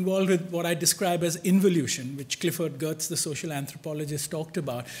involved with what I describe as involution, which Clifford Geertz, the social anthropologist, talked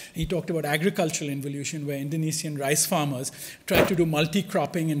about. He talked about agricultural involution, where Indonesian rice farmers tried to do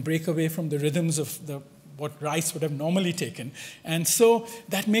multi-cropping and break away from the rhythms of what rice would have normally taken. And so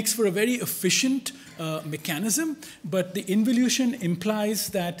that makes for a very efficient mechanism, but the involution implies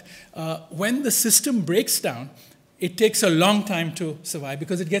that when the system breaks down, it takes a long time to survive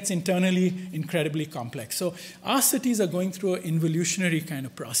because it gets internally incredibly complex. So our cities are going through an involutionary kind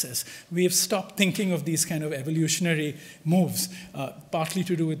of process. We have stopped thinking of these kind of evolutionary moves, partly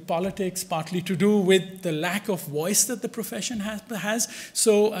to do with politics, partly to do with the lack of voice that the profession has.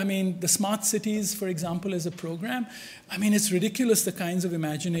 So, I mean, the smart cities, for example, as a program, I mean, it's ridiculous the kinds of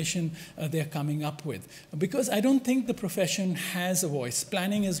imagination they're coming up with. Because I don't think the profession has a voice.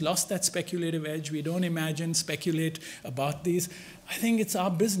 Planning has lost that speculative edge. We don't imagine, speculate about these. I think it's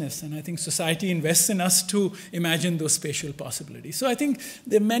our business, and I think society invests in us to imagine those spatial possibilities. So I think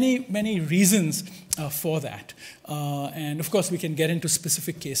there are many, many reasons for that. And of course, we can get into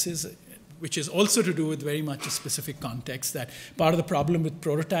specific cases, which is also to do with very much a specific context, that part of the problem with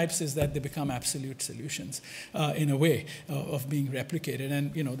prototypes is that they become absolute solutions in a way of being replicated.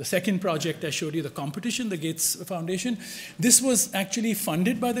 And you know, the second project I showed you, the competition, the Gates Foundation, this was actually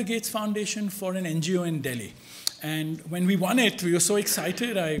funded by the Gates Foundation for an NGO in Delhi. And when we won it, we were so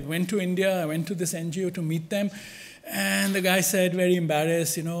excited. I went to India, I went to this NGO to meet them. And the guy said, very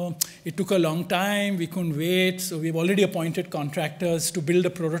embarrassed, you know, it took a long time, we couldn't wait, so we've already appointed contractors to build a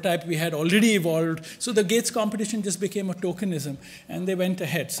prototype we had already evolved. So the Gates competition just became a tokenism, and they went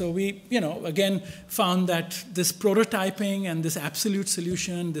ahead. So we, you know, again, found that this prototyping and this absolute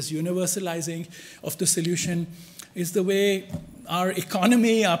solution, this universalizing of the solution is the way our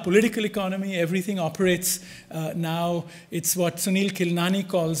economy, our political economy, everything operates now. It's what Sunil Kilnani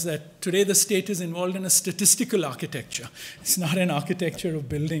calls that today the state is involved in a statistical architecture. It's not an architecture of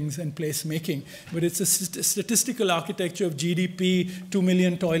buildings and placemaking, but it's a statistical architecture of GDP, 2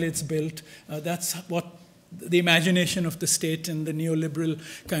 million toilets built. That's what the imagination of the state and the neoliberal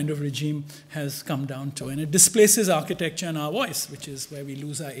kind of regime has come down to. And it displaces architecture and our voice, which is where we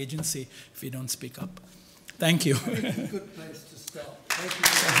lose our agency if we don't speak up. Thank you. It's a good place to stop. Thank you.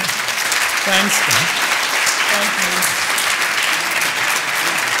 Thanks. Thank you.